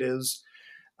think it is.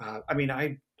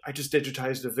 I just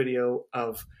digitized a video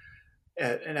of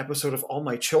an episode of All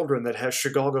My Children that has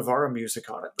Chagall Guevara music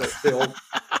on it. The old,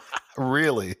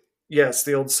 really? Yes,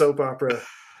 the old soap opera.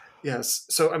 Yes.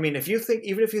 So, even if you think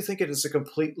it is a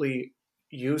completely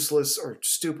useless or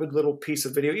stupid little piece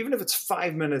of video, even if it's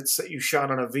 5 minutes that you shot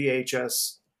on a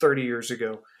VHS 30 years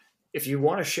ago, if you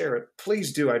want to share it,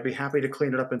 please do. I'd be happy to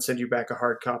clean it up and send you back a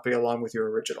hard copy along with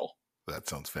your original. That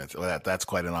sounds fancy. That's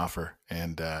quite an offer.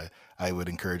 And I would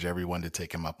encourage everyone to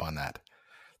take him up on that.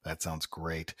 That sounds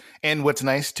great. And what's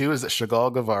nice, too, is that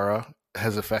Chagall Guevara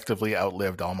has effectively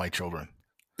outlived All My Children.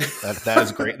 That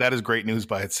is great. That is great news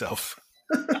by itself.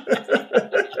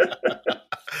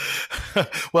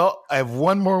 Well, I have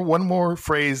one more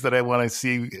phrase that I want to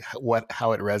see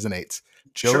how it resonates.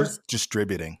 Joe's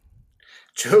distributing.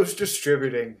 Joe's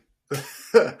distributing.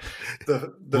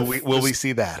 Will we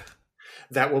see that?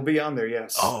 That will be on there,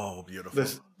 yes. Oh, beautiful.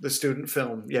 The student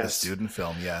film, yes. The student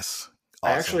film, yes.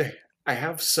 Awesome. I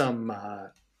have some,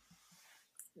 one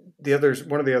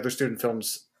of the other student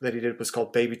films that he did was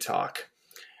called Baby Talk.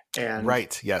 And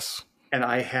right, yes. And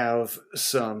I have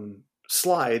some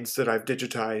slides that I've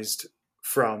digitized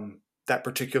from that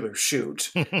particular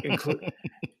shoot.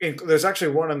 There's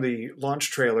actually one in the launch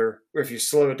trailer where if you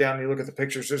slow it down and you look at the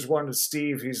pictures, there's one of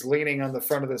Steve. He's leaning on the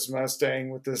front of this Mustang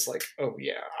with this oh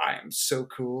yeah, I am so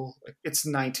cool. It's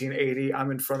 1980.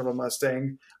 I'm in front of a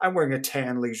Mustang. I'm wearing a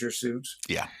tan leisure suit.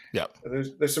 Yeah. Yeah.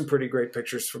 There's some pretty great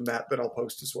pictures from that I'll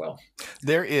post as well.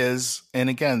 There is. And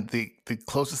again, the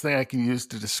closest thing I can use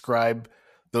to describe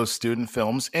those student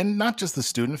films, and not just the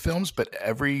student films, but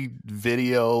every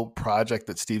video project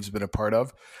that Steve's been a part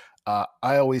of.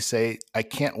 I always say I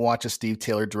can't watch a Steve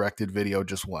Taylor directed video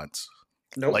just once.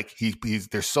 Nope. Like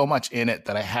there's so much in it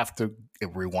that I have to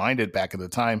rewind it back at the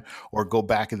time or go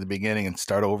back at the beginning and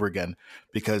start over again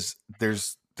because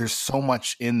there's so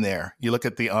much in there. You look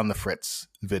at the On the Fritz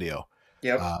video.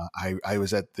 Yep. I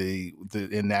was at the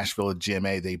in Nashville at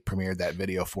GMA. They premiered that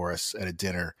video for us at a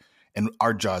dinner. And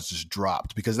our jaws just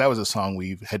dropped because that was a song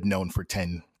we had known for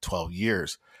 10, 12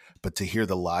 years. But to hear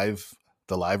the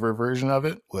liver version of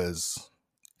it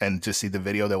and to see the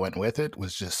video that went with it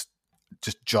was just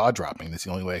jaw dropping. That's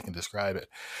the only way I can describe it.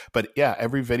 But yeah,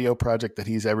 every video project that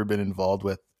he's ever been involved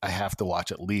with, I have to watch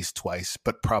at least twice,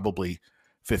 but probably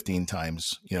 15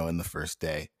 times, in the first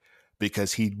day,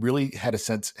 because he really has a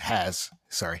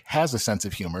sense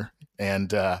of humor.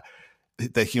 And,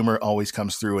 the humor always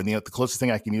comes through. And the closest thing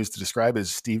I can use to describe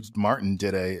is Steve Martin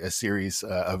did a series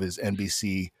of his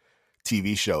NBC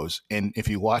TV shows. And if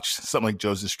you watch something like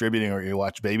Joe's Distributing or you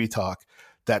watch Baby Talk,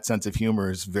 that sense of humor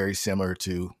is very similar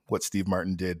to what Steve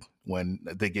Martin did when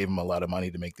they gave him a lot of money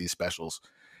to make these specials.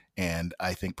 And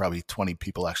I think probably 20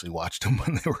 people actually watched them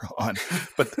when they were on.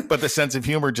 But the sense of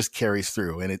humor just carries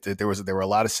through. And there were a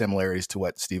lot of similarities to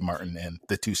what Steve Martin and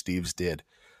the two Steves did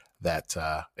that,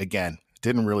 again,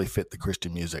 didn't really fit the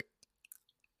Christian music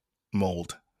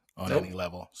mold on any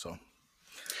level. So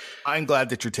I'm glad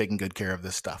that you're taking good care of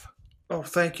this stuff. Oh,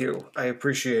 thank you. I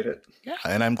appreciate it. Yeah.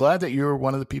 And I'm glad that you're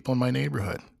one of the people in my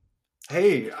neighborhood.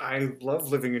 Hey, I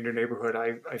love living in your neighborhood.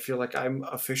 I feel like I'm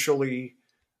unofficially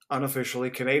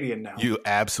Canadian now. You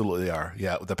absolutely are.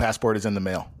 Yeah. The passport is in the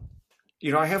mail.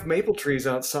 I have maple trees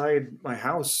outside my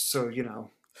house. So,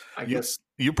 I guess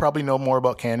you probably know more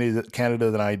about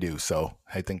Canada than I do. So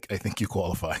I think you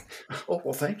qualify. Oh,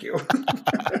 well, thank you.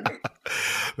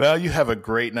 Well, you have a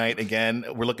great night again.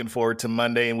 We're looking forward to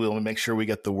Monday, and we'll make sure we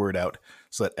get the word out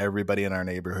so that everybody in our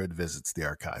neighborhood visits the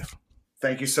archive.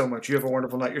 Thank you so much. You have a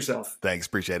wonderful night yourself. Thanks.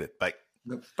 Appreciate it. Bye.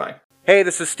 Bye. Hey,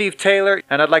 this is Steve Taylor,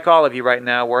 and I'd like all of you right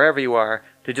now, wherever you are,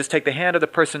 to just take the hand of the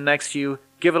person next to you,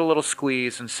 give it a little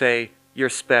squeeze, and say, "You're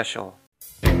special."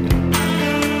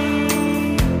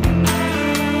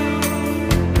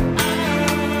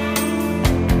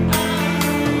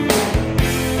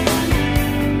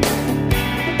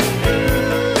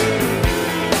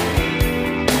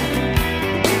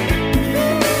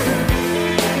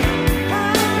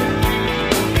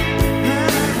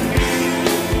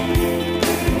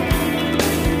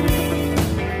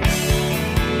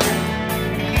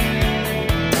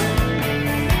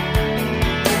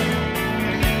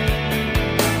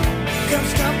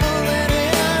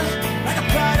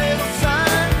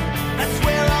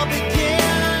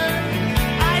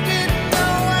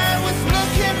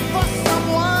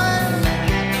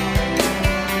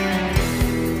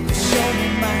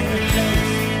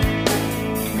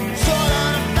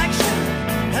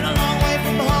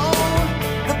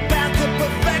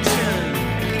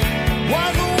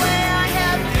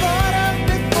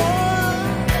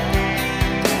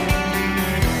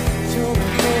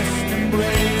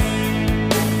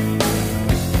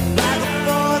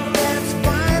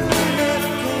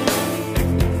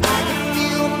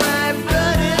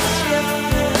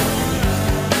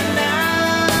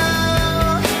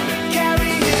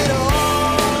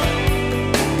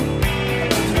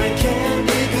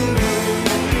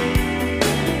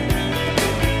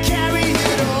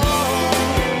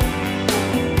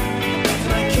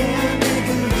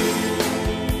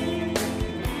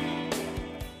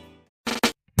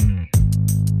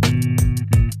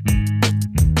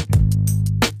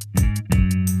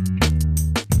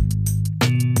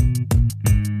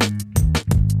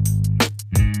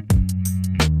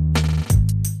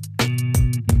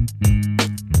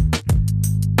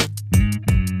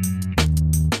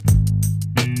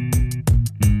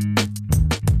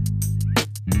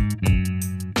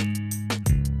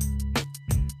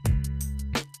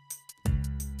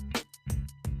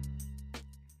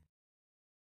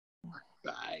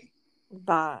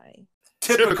 Bye.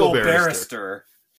 Typical barrister.